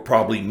dude, you were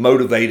probably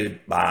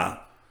motivated by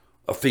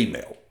a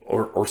female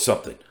or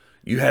something.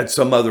 You had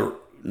some other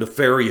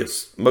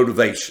nefarious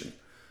motivation.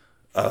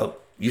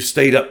 You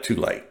stayed up too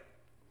late.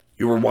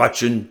 You were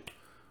watching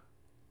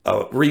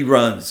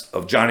reruns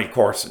of Johnny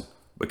Carson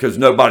because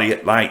nobody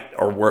at night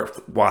are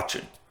worth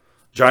watching.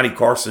 Johnny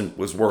Carson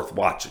was worth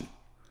watching.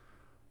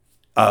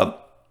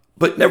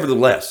 But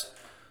nevertheless,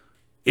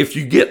 if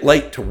you get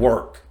late to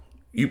work,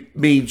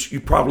 means you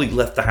probably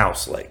left the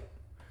house late.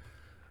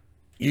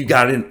 You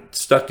got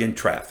stuck in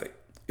traffic.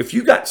 If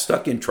you got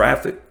stuck in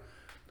traffic,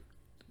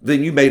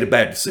 then you made a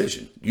bad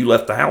decision. You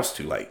left the house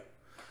too late,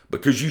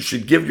 because you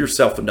should give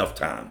yourself enough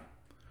time.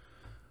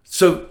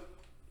 So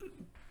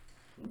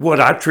what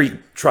I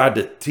tried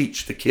to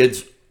teach the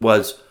kids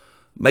was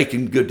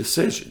making good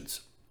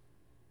decisions.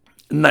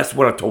 And that's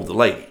what I told the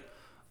lady.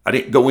 I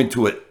didn't go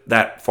into it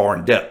that far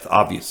in depth,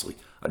 obviously.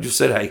 I just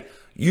said, hey,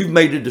 you've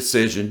made a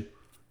decision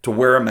to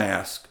wear a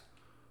mask.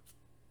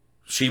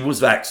 She was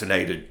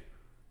vaccinated.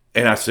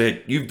 And I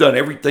said, you've done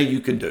everything you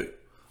can do,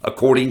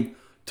 according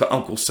to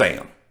Uncle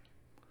Sam.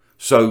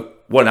 So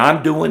what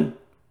I'm doing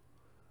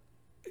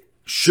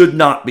should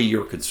not be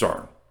your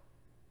concern.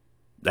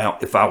 Now,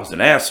 if I was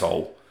an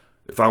asshole,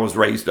 if I was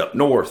raised up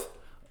north,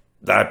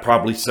 I'd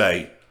probably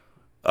say,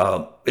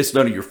 it's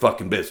none of your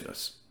fucking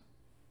business.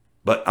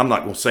 But I'm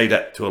not going to say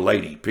that to a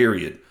lady,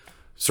 period.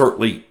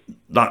 Certainly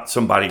not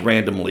somebody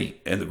randomly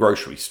in the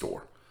grocery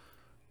store.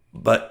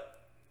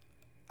 But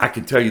I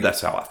can tell you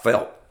that's how I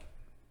felt.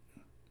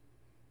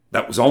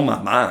 That was on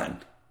my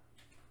mind.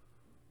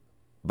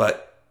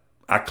 But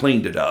I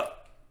cleaned it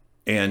up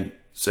and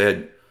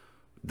said,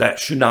 that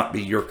should not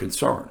be your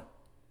concern.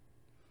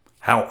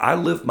 How I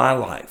live my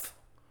life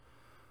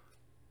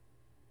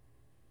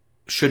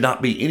should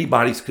not be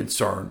anybody's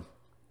concern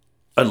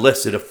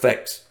unless it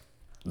affects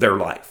their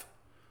life.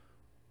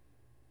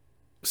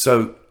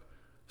 So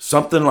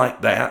something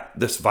like that,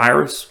 this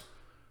virus,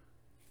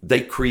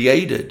 they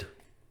created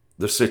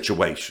the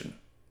situation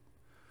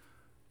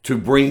to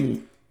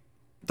bring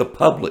the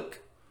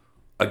public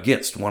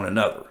against one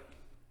another.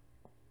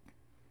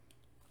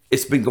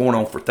 It's been going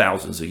on for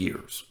thousands of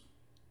years.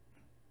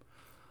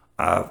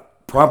 I've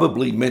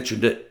probably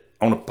mentioned it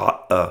on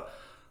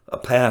a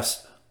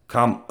past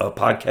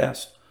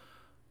podcast,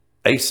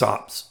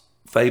 Aesop's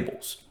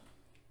Fables,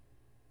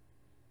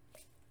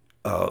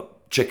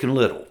 Chicken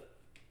Little.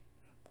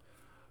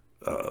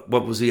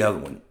 What was the other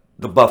one?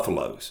 The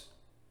Buffaloes.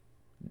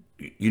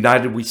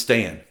 United we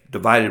stand,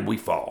 divided we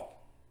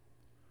fall.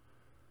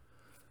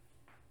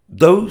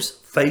 Those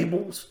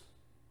fables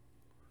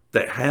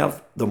that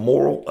have the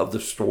moral of the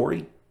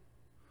story,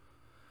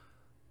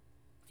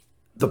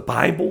 the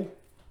Bible,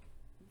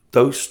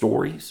 those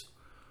stories,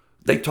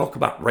 they talk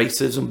about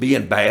racism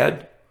being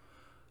bad.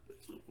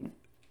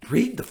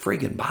 Read the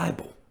friggin'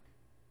 Bible.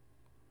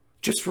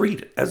 Just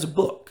read it as a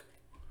book.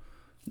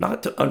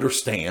 Not to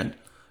understand,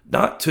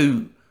 not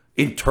to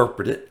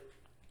interpret it.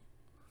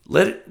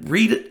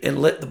 Read it and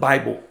let the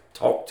Bible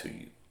talk to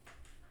you.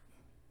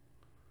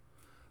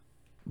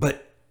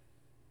 But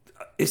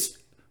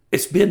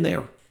it's been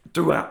there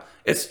throughout.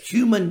 It's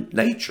human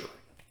nature.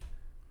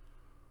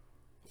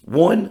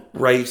 One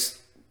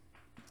race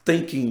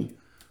thinking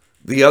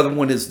the other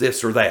one is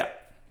this or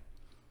that.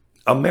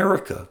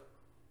 America,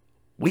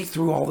 we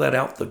threw all that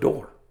out the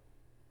door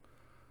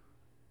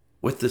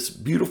with this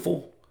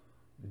beautiful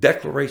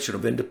Declaration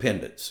of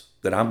Independence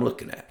that I'm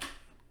looking at.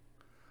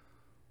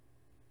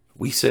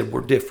 We said we're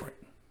different.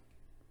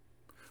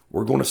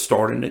 We're going to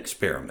start an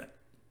experiment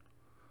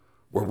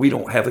where we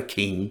don't have a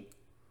king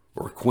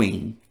or a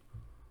queen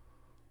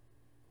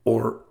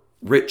or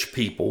rich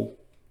people,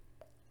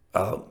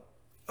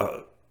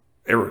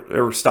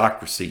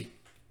 aristocracy,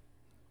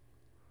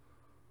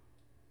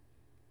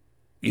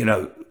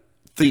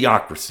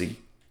 theocracy,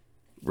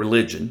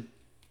 religion,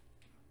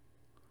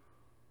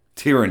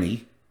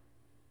 tyranny.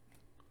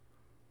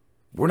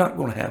 We're not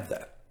going to have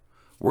that.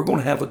 We're going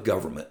to have a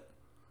government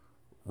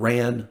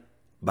ran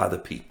by the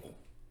people,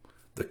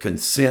 the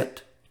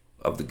consent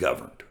of the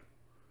governed.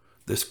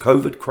 This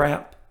COVID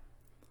crap,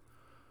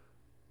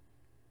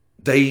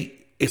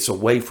 it's a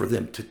way for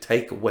them to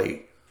take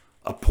away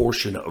a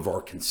portion of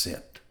our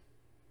consent.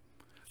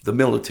 The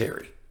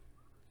military,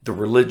 the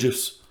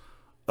religious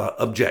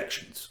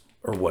objections,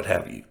 or what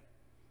have you.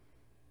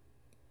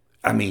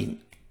 I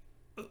mean,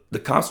 the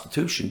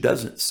Constitution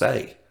doesn't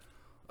say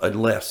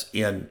unless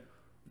in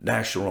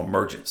national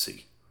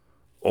emergency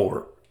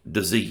or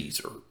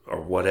disease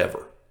or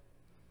whatever.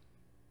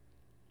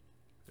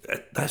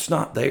 That's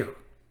not there.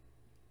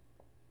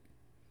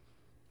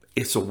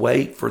 It's a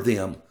way for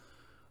them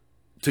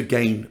to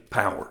gain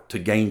power, to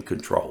gain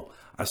control.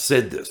 I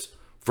said this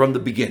from the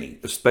beginning,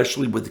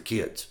 especially with the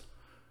kids,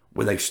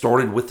 when they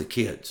started with the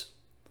kids,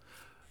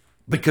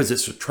 because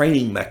it's a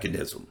training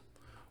mechanism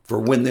for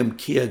when them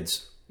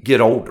kids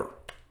get older.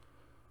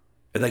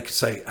 And they can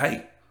say,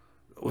 hey,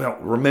 well,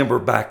 remember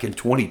back in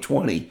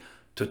 2020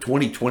 to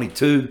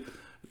 2022,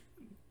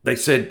 they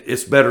said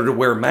it's better to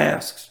wear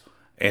masks.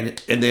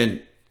 And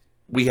then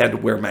we had to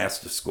wear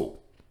masks to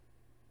school.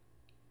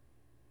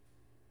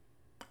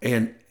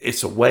 And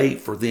it's a way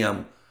for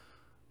them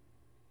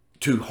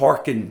to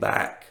hearken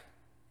back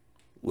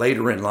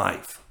later in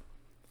life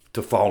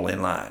to fall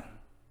in line.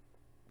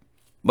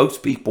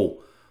 Most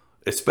people,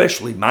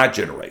 especially my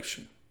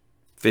generation,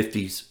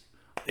 50s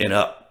and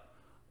up,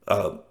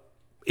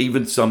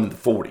 even some in the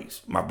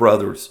 40s. My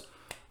brothers,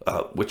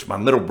 which my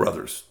middle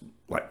brother's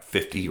like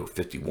 50 or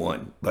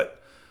 51,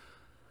 but,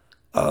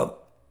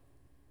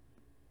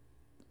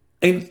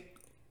 and,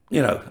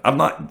 you know, I'm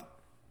not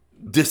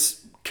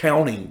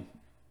discounting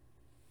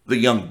the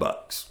young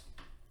bucks.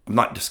 I'm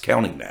not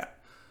discounting that.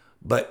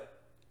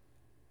 But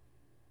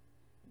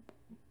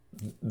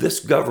this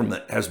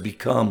government has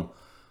become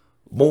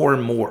more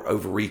and more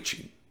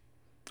overreaching.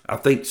 I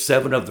think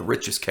 7 of the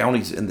richest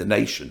counties in the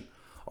nation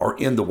are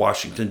in the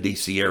Washington,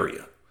 D.C.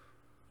 area.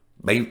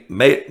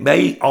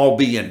 May all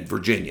be in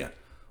Virginia,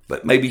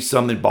 but maybe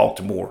some in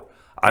Baltimore.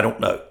 I don't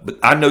know. But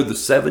I know the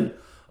 7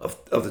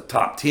 of the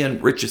top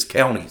 10 richest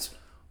counties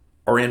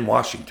are in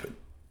Washington.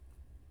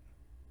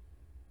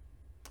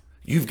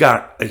 You've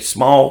got a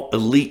small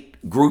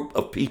elite group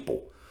of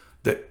people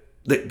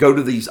that go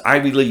to these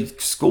Ivy League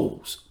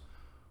schools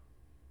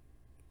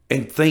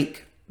and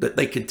think that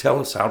they can tell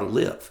us how to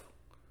live.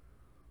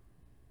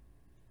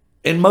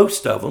 And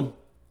most of them,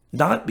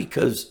 not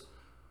because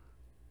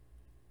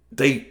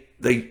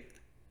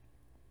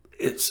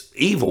it's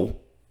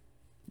evil.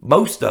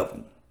 Most of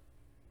them,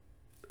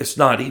 it's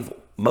not evil.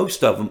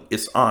 Most of them,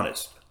 it's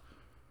honest.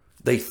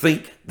 They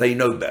think they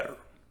know better.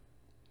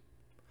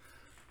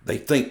 They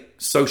think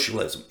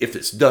socialism, if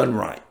it's done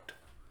right,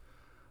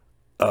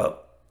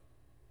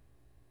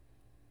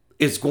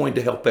 is going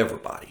to help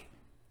everybody.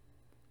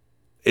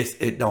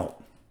 It don't.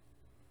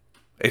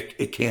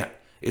 It can't.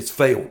 It's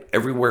failed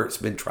everywhere it's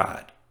been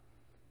tried.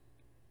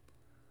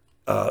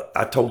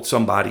 I told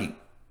somebody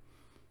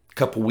a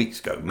couple weeks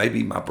ago,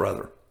 maybe my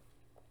brother,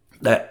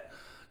 that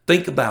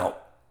think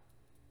about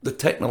the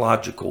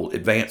technological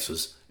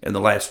advances in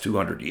the last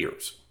 200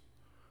 years.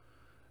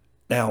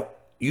 Now,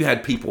 you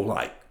had people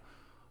like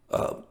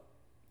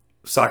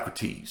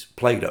Socrates,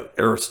 Plato,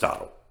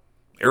 Aristotle.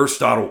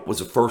 Aristotle was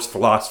the first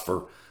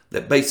philosopher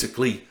that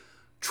basically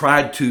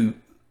tried to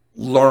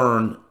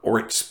learn or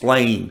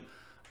explain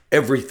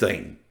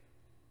everything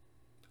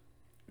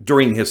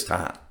during his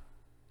time.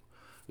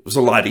 It was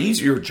a lot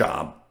easier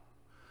job,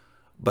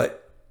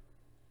 but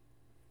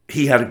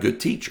he had a good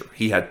teacher.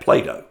 He had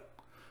Plato.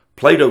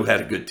 Plato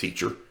had a good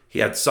teacher. He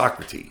had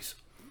Socrates.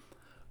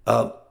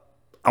 I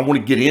want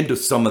to get into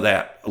some of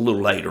that a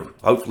little later.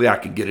 Hopefully I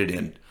can get it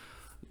in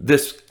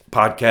this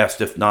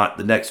podcast, if not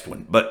the next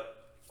one.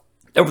 But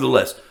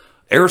nevertheless,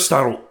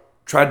 Aristotle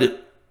tried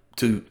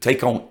to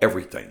take on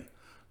everything.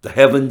 The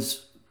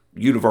heavens,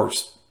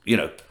 universe,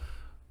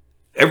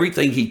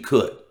 everything he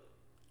could.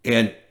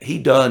 And he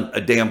done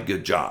a damn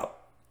good job.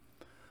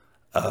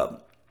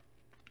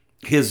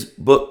 His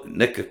book,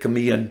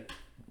 Nicomachean,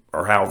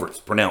 or however it's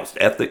pronounced,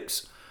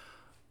 Ethics,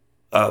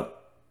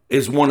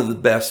 is one of the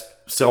best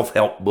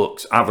self-help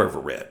books I've ever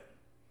read.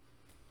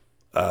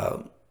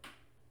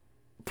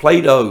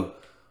 Plato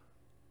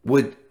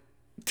would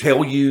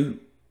tell you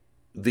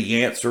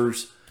the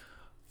answers.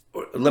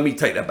 Let me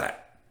take that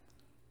back.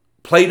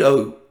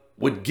 Plato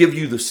would give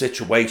you the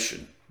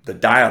situation, the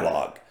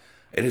dialogue,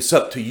 and it's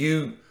up to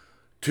you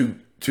to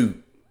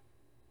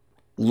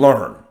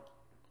learn,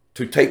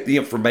 to take the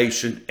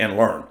information and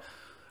learn.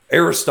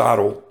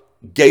 Aristotle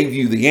gave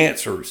you the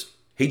answers.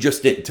 He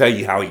just didn't tell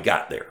you how he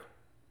got there.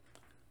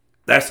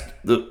 That's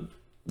the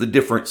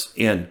difference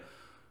in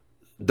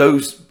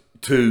those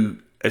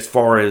two as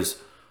far as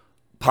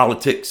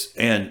politics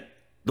and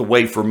the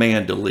way for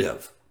man to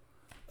live.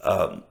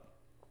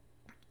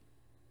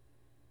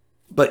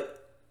 But,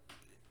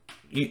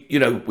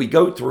 we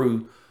go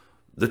through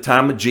the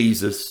time of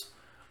Jesus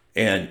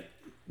and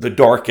the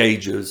Dark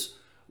Ages.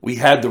 We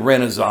had the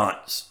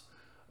Renaissance.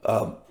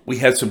 We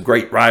had some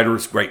great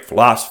writers, great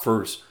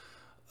philosophers.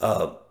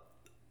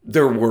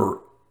 There were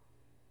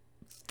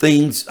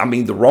things,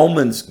 the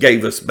Romans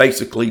gave us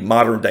basically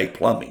modern day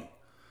plumbing.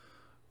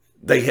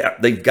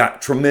 They've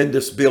got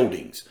tremendous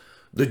buildings.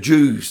 The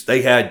Jews,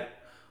 they had,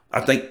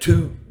 I think,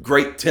 2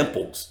 great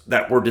temples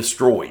that were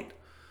destroyed.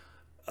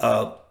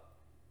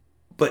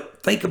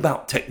 But think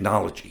about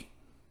technology.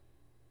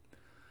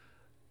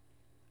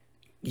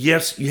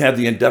 Yes, you have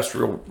the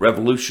Industrial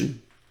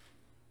Revolution.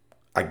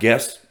 I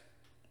guess,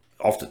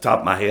 off the top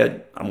of my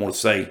head, I'm going to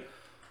say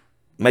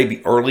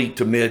maybe early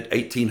to mid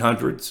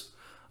 1800s.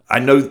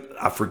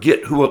 I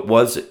forget who it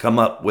was that come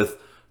up with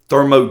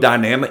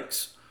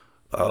thermodynamics.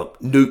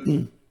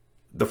 Newton,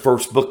 the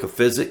first book of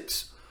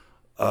physics.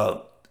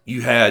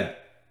 You had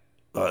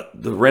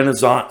the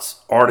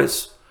Renaissance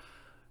artists,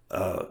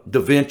 Da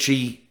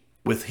Vinci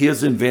with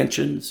his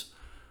inventions.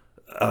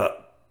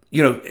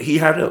 He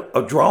had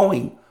a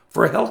drawing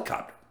for a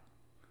helicopter.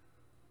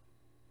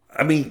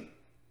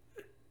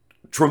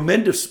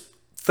 Tremendous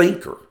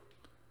thinker.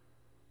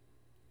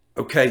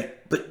 Okay,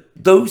 but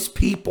those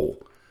people,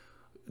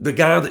 the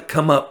guy that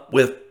come up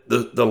with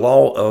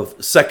the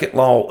second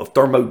law of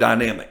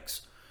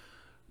thermodynamics,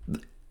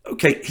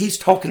 okay, he's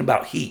talking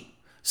about heat,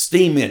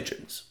 steam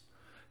engines.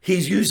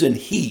 He's using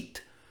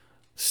heat,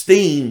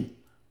 steam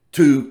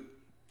to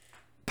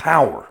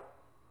power,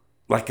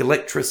 like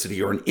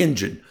electricity or an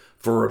engine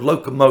for a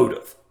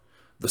locomotive.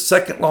 The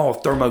second law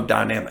of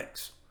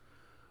thermodynamics.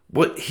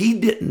 What he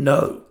didn't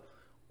know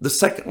the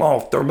second law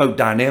of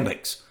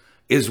thermodynamics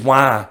is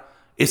why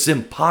it's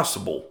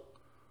impossible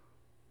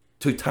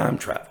to time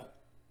travel,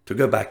 to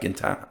go back in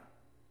time.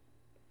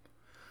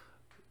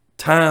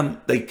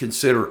 Time, they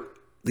consider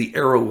the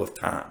arrow of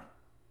time.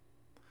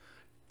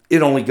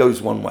 It only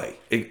goes one way.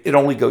 It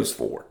only goes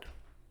forward.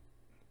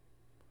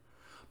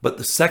 But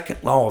the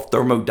second law of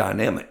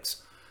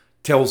thermodynamics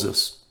tells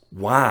us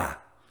why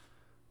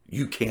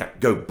you can't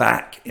go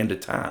back into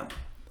time.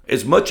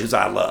 As much as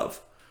I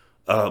love,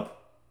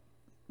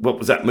 what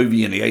was that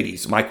movie in the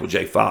 80s, Michael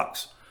J.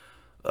 Fox,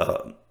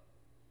 Back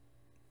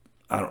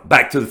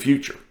to the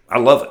Future. I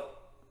love it.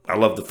 I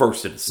love the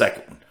first and the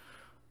second one.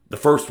 The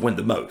first one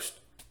the most.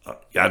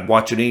 I'd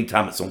watch it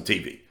anytime it's on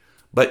TV.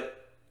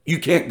 But you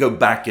can't go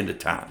back into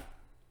time.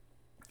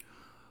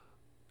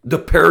 The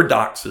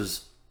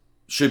paradoxes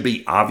should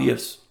be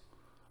obvious.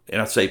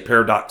 And I say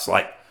paradox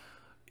like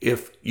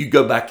if you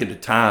go back into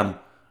time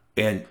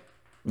and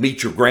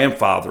meet your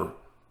grandfather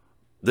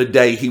the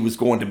day he was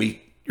going to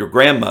meet your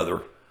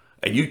grandmother,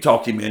 and you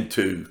talk him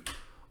into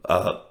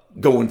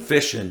going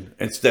fishing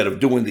instead of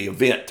doing the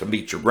event to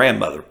meet your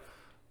grandmother,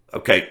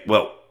 okay,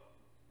 well,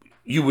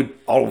 you would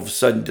all of a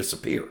sudden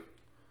disappear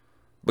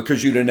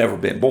because you'd have never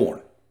been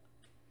born.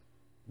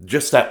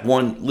 Just that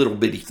one little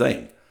bitty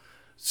thing.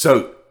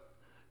 So,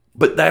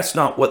 but that's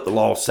not what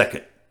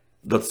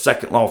the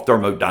second law of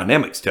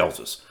thermodynamics tells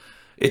us.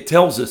 It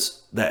tells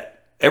us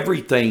that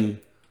everything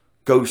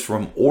goes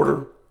from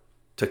order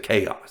to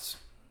chaos.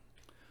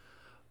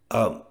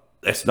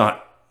 That's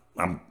not,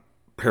 I'm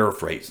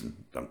paraphrasing,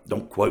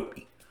 don't quote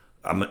me.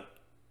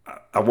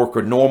 I work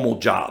a normal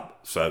job,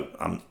 so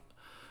I'm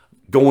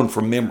going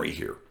from memory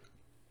here.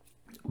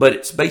 But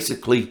it's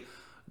basically,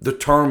 the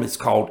term is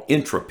called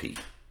entropy.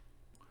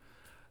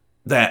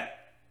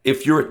 That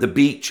if you're at the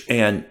beach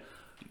and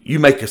you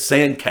make a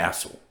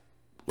sandcastle,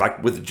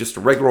 like with just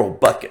a regular old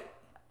bucket,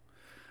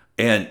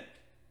 and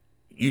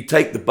you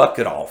take the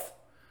bucket off,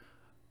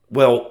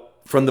 well,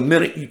 from the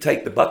minute you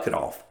take the bucket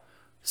off,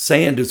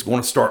 sand is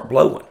going to start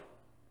blowing.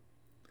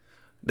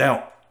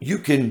 Now, you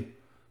can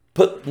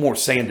put more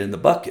sand in the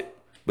bucket,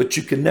 but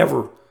you can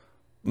never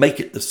make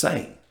it the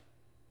same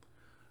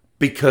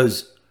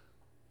because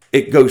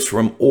it goes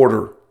from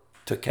order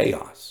to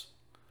chaos.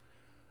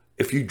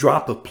 If you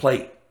drop a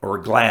plate or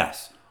a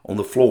glass on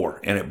the floor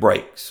and it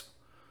breaks,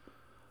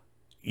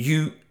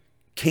 you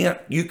can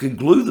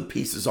glue the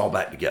pieces all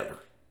back together,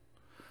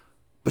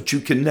 but you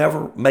can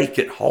never make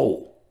it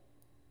whole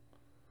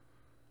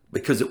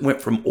because it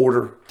went from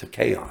order to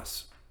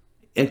chaos,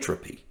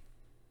 entropy.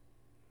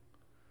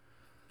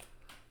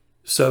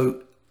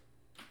 So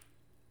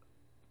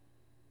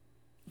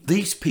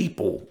these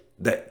people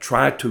that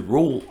try to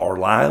rule our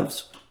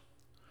lives,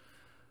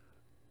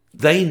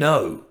 they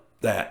know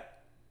that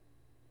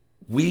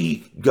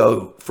we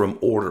go from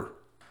order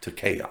to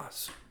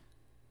chaos.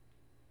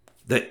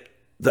 That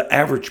the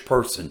average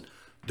person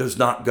does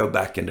not go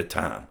back into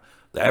time.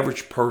 The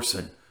average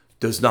person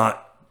does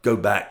not go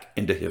back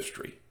into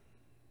history.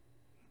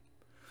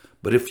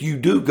 But if you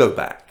do go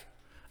back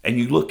and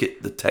you look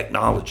at the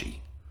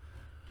technology,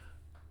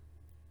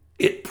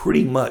 it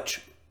pretty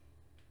much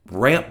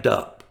ramped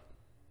up,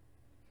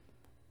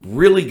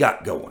 really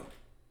got going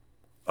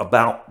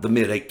about the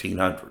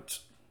mid-1800s.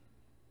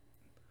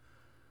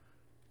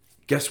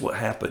 Guess what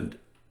happened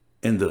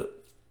in the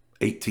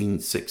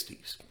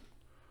 1860s?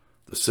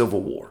 The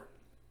Civil War.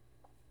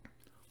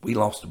 We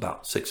lost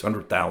about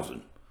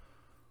 600,000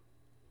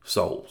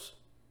 souls.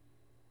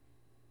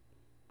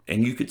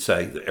 And you could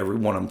say that every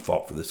one of them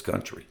fought for this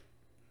country.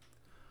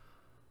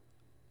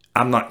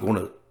 I'm not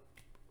going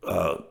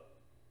to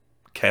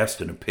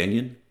cast an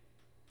opinion.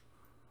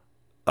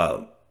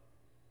 I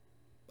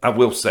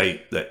will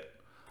say this.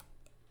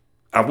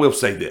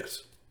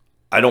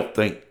 I don't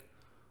think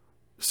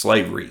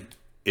slavery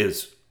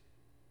is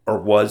or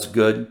was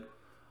good.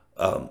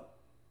 I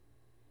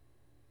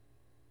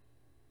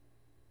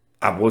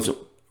wasn't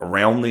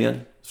around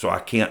then, so I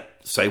can't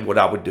say what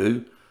I would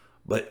do.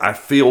 But I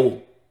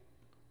feel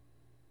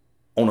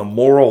on a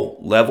moral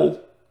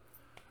level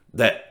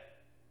that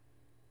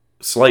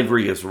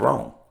slavery is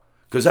wrong.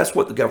 Because that's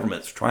what the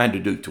government's trying to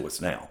do to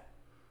us now.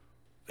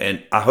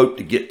 And I hope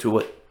to get to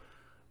it.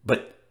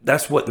 But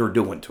that's what they're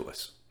doing to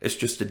us. It's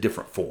just a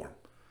different form.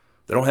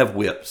 They don't have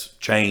whips,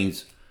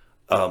 chains,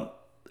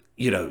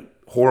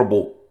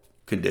 horrible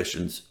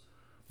conditions.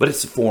 But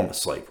it's a form of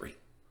slavery.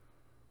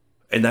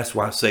 And that's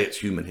why I say it's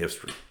human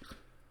history.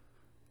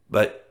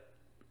 But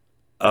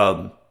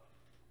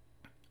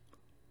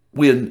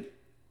when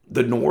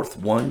the North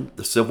won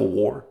the Civil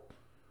War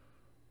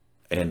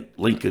and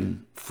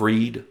Lincoln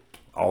freed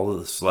all of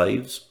the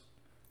slaves,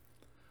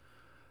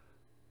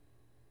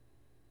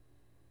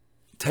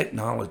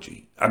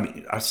 technology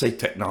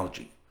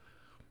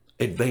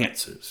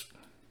advances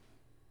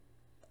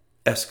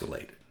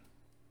escalated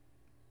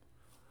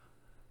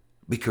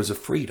because of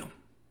freedom.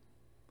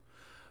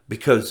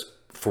 Because,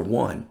 for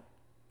one,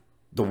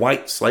 the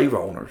white slave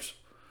owners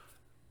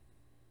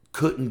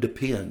couldn't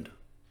depend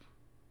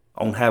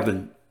on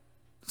having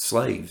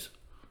slaves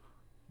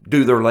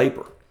do their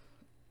labor.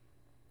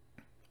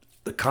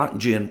 the cotton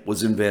gin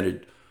was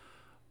invented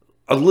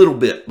a little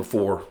bit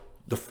before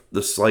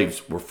the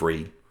slaves were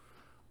freed.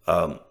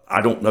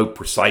 I don't know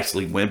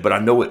precisely when, but I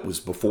know it was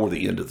before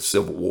the end of the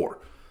Civil War.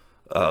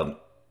 What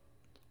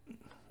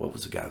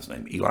was the guy's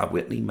name? Eli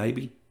Whitney,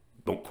 maybe?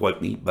 Don't quote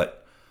me,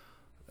 but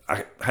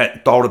I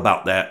hadn't thought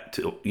about that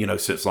till,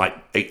 since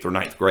like 8th or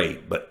 9th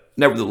grade. But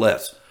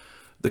nevertheless,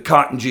 the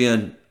cotton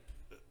gin,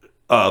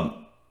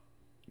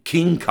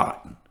 King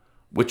Cotton,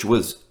 which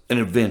was an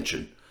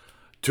invention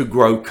to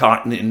grow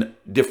cotton in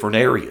different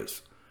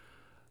areas.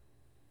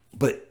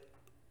 But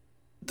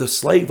the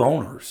slave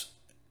owners,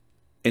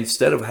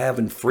 instead of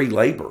having free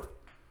labor,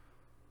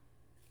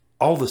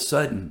 all of a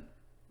sudden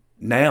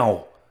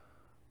now,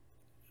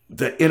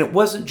 and it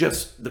wasn't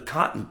just the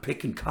cotton,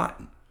 picking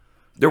cotton.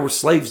 There were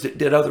slaves that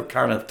did other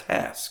kind of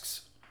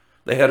tasks.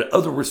 They had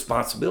other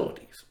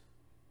responsibilities.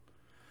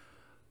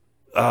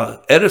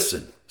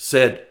 Edison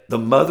said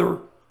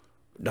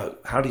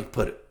how do you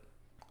put it?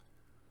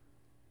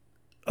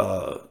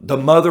 The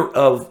mother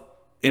of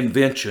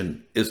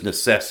invention is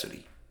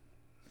necessity.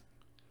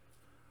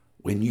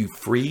 When you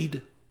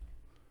freed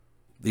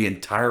the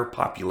entire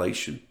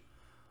population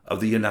of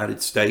the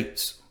United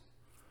States,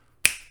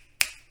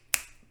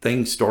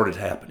 things started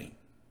happening.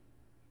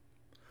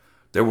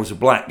 There was a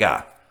black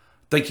guy. I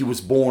think he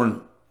was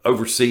born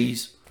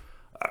overseas.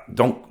 I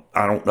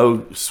don't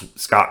know,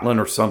 Scotland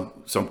or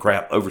some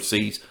crap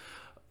overseas.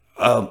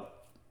 Let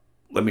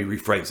me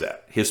rephrase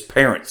that. His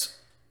parents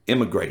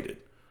immigrated.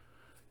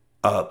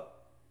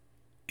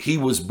 He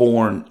was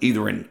born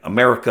either in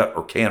America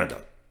or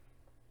Canada,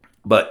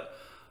 but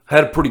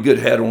had a pretty good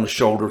head on his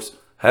shoulders,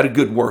 had a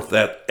good work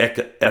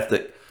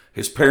ethic.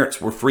 His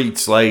parents were freed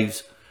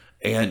slaves,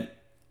 and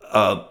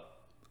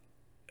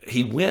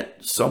he went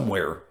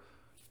somewhere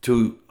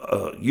to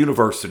a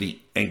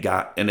university and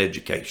got an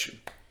education.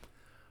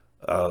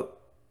 How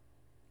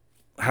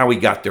he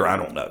got there, I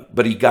don't know,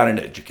 but he got an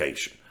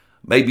education.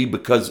 Maybe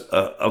because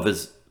of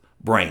his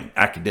brain,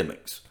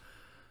 academics.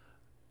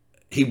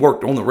 He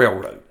worked on the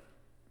railroad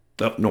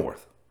up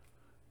north.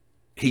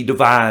 He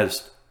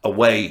devised a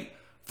way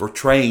for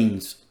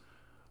trains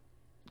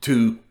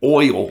to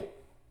oil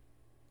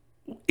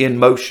in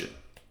motion,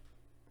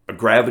 a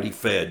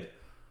gravity-fed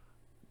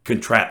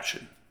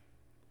contraption.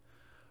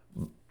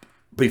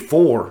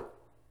 Before,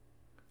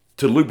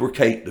 to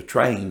lubricate the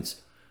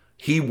trains,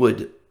 they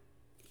would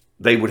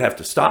have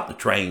to stop the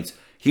trains.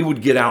 He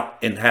would get out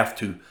and have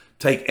to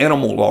take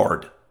animal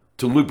lard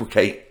to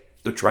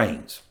lubricate the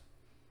trains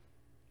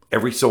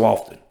every so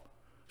often.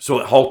 So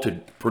it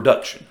halted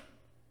production.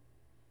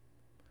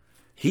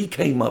 He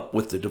came up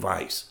with the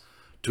device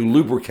to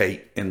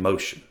lubricate in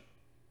motion.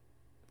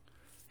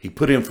 He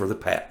put in for the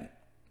patent.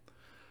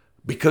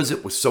 Because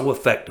it was so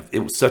effective, it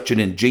was such an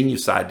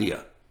ingenious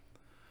idea.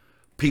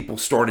 People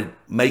started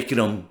making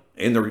them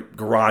in their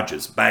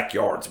garages,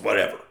 backyards,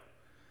 whatever.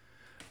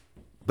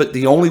 But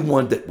the only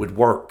one that would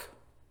work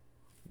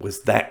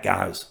was that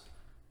guy's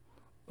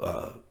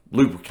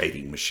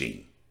lubricating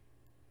machine.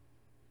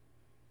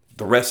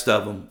 The rest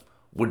of them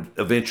would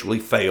eventually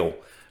fail.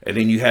 And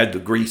then you had the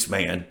grease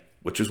man,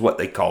 which is what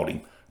they called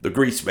him. The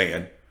grease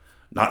man,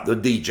 not the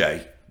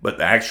DJ, but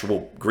the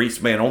actual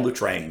grease man on the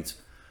trains.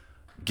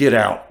 Get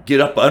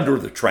up under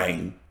the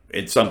train,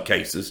 in some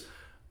cases,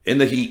 in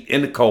the heat,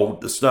 in the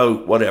cold, the snow,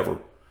 whatever,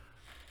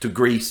 to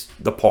grease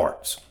the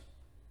parts,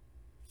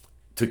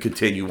 to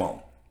continue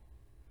on.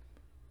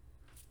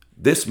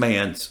 This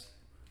man's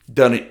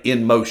done it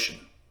in motion.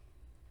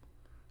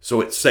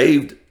 So it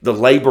saved the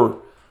labor,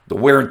 the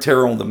wear and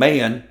tear on the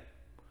man,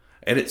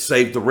 and it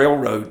saved the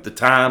railroad the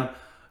time,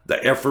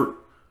 the effort,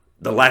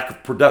 the lack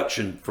of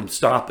production from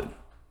stopping.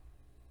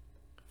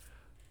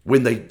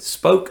 When they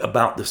spoke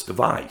about this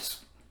device,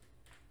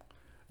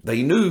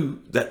 they knew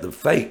that the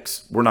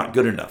fakes were not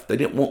good enough. They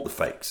didn't want the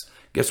fakes.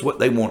 Guess what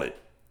they wanted?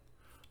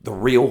 The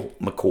real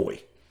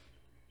McCoy.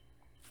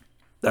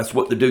 That's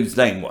what the dude's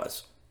name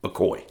was,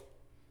 McCoy.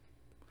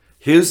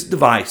 His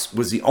device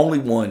was the only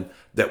one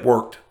that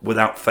worked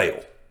without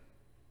fail.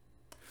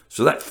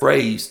 So that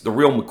phrase, the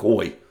real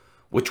McCoy,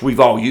 which we've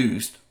all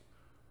used,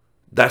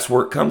 that's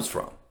where it comes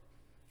from.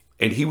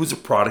 And he was a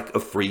product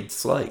of freed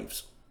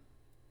slaves.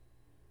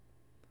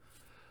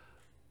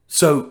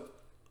 So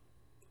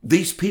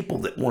these people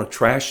that want to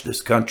trash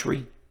this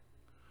country,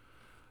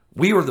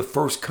 we are the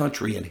first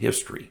country in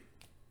history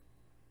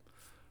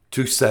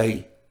to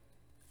say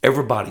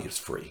everybody is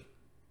free.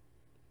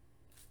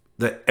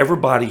 That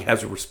everybody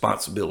has a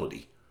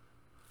responsibility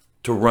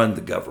to run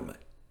the government,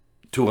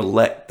 to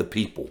elect the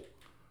people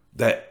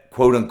that,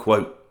 quote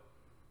unquote,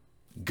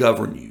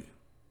 govern you.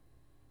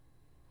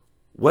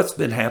 What's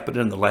been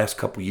happening in the last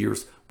couple of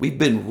years? We've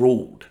been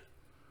ruled.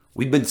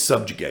 We've been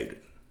subjugated.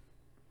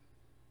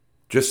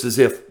 Just as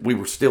if we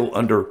were still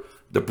under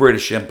the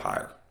British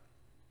Empire.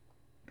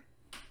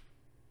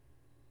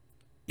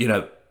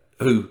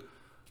 Who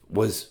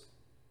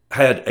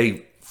had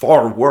a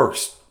far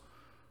worse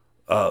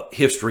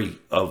history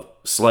of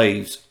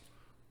slaves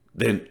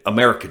than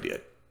America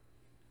did.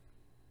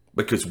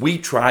 Because we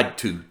tried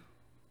to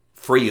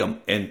free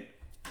them and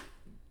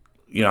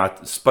I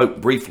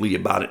spoke briefly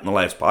about it in the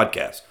last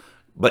podcast.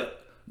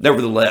 But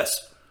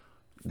nevertheless,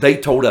 they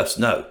told us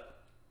no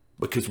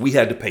because we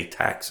had to pay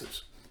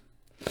taxes.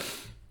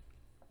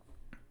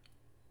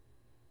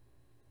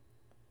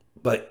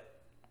 But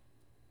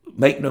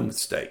make no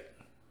mistake,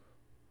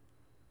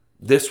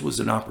 this was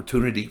an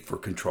opportunity for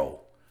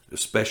control,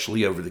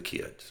 especially over the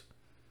kids.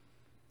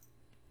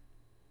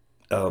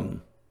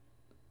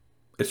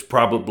 It's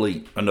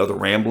probably another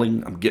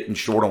rambling. I'm getting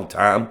short on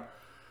time.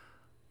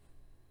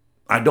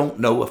 I don't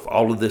know if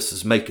all of this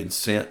is making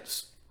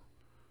sense,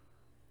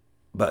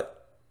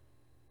 but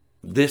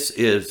this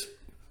is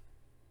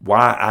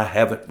why I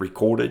haven't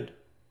recorded,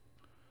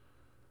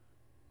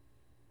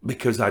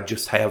 because I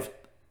just have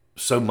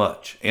so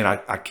much and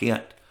I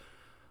can't.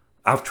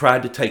 I've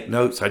tried to take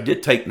notes. I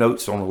did take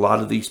notes on a lot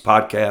of these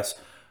podcasts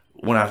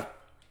when I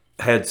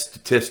had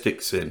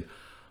statistics and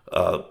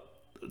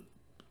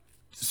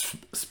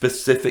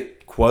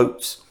specific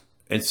quotes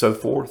and so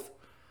forth.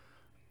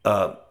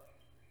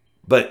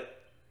 But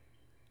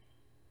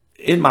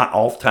in my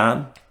off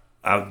time,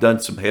 I've done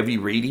some heavy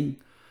reading.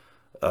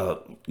 I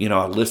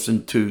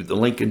listened to the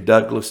Lincoln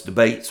Douglas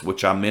debates,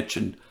 which I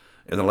mentioned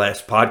in the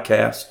last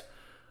podcast,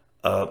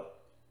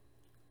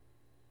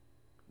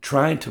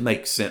 trying to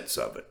make sense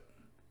of it.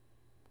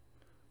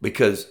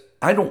 Because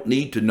I don't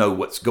need to know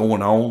what's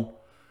going on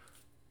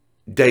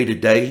day to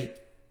day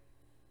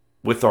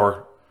with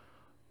our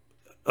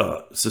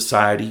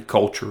society,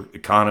 culture,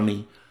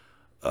 economy,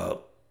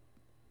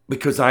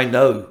 because I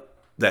know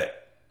that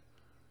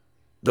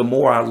the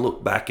more I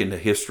look back into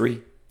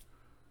history,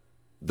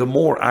 the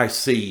more I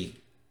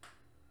see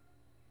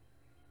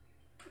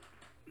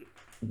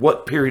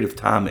what period of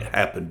time it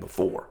happened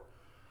before.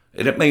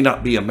 And it may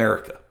not be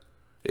America.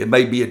 It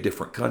may be a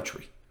different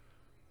country,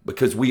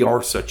 because we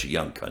are such a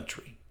young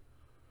country.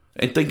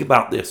 And think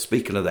about this,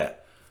 speaking of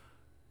that,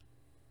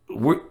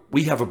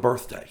 we have a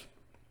birthday,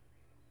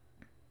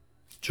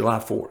 July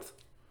 4th.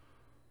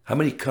 How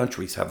many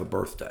countries have a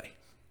birthday?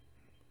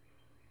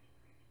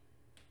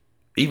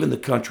 Even the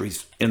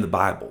countries in the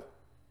Bible.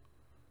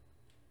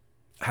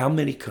 How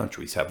many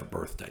countries have a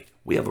birthday?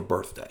 We have a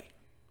birthday.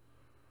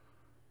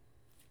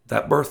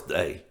 That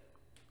birthday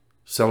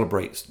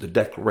celebrates the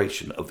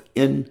Declaration of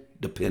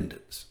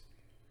Independence.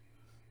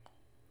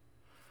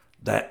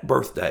 That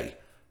birthday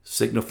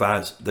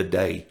signifies the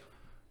day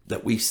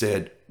that we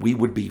said we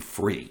would be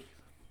free.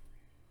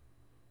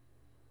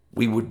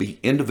 We would be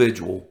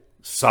individual,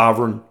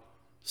 sovereign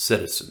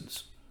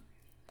citizens.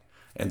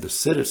 And the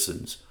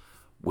citizens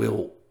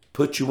will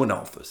put you in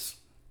office.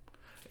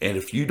 And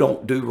if you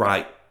don't do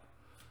right,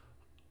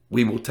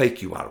 we will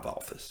take you out of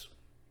office.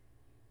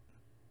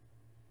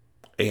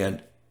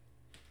 And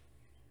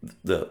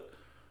the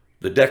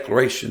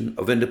Declaration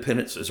of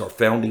Independence is our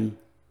founding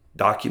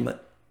document,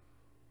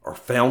 our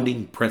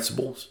founding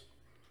principles.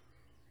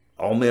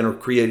 All men are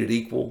created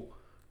equal,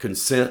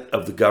 consent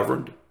of the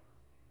governed.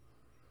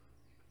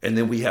 And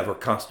then we have our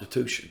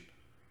Constitution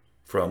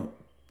from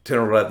 10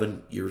 or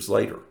 11 years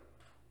later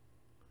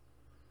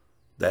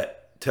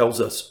that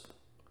tells us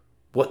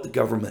what the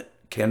government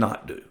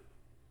cannot do.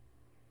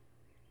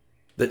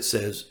 That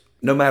says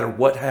no matter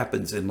what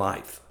happens in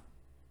life,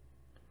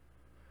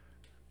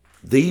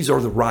 these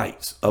are the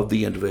rights of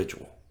the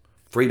individual.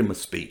 Freedom of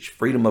speech,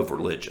 freedom of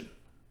religion,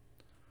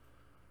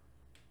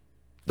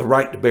 the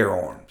right to bear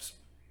arms.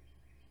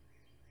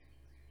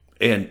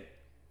 And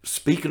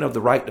speaking of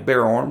the right to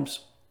bear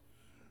arms,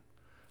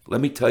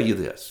 let me tell you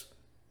this.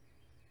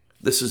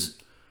 This is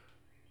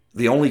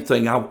the only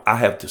thing I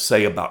have to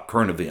say about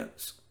current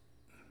events.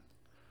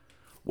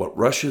 What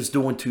Russia's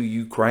doing to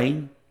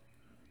Ukraine,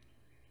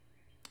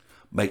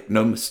 make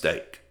no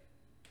mistake,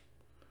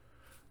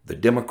 the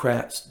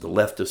Democrats, the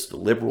leftists, the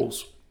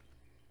liberals,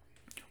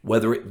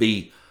 whether it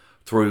be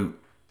through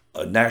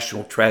a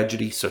national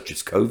tragedy such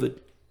as COVID,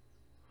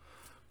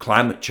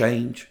 climate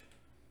change,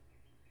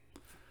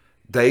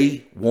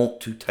 they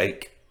want to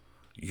take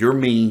your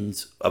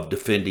means of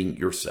defending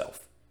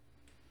yourself.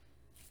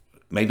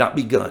 It may not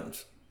be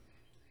guns.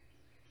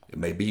 It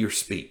may be your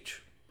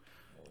speech.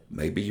 It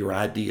may be your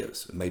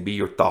ideas. It may be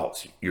your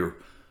thoughts, your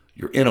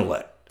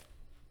intellect,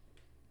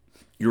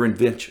 your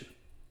invention.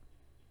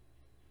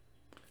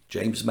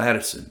 James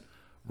Madison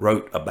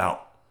wrote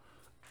about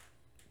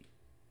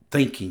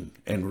thinking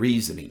and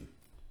reasoning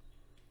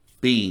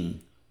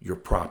being your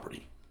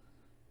property.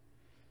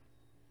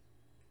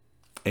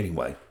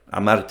 Anyway,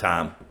 I'm out of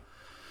time.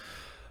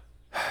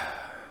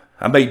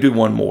 I may do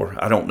one more.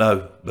 I don't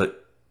know.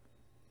 But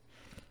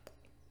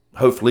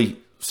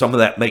hopefully some of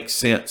that makes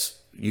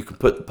sense. You can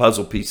put the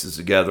puzzle pieces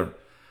together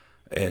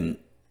and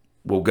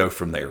we'll go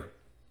from there.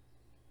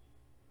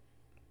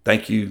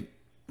 Thank you.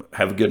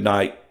 Have a good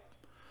night.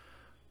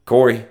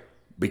 Corey,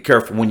 be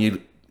careful when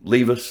you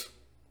leave us.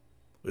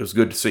 It was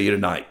good to see you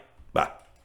tonight.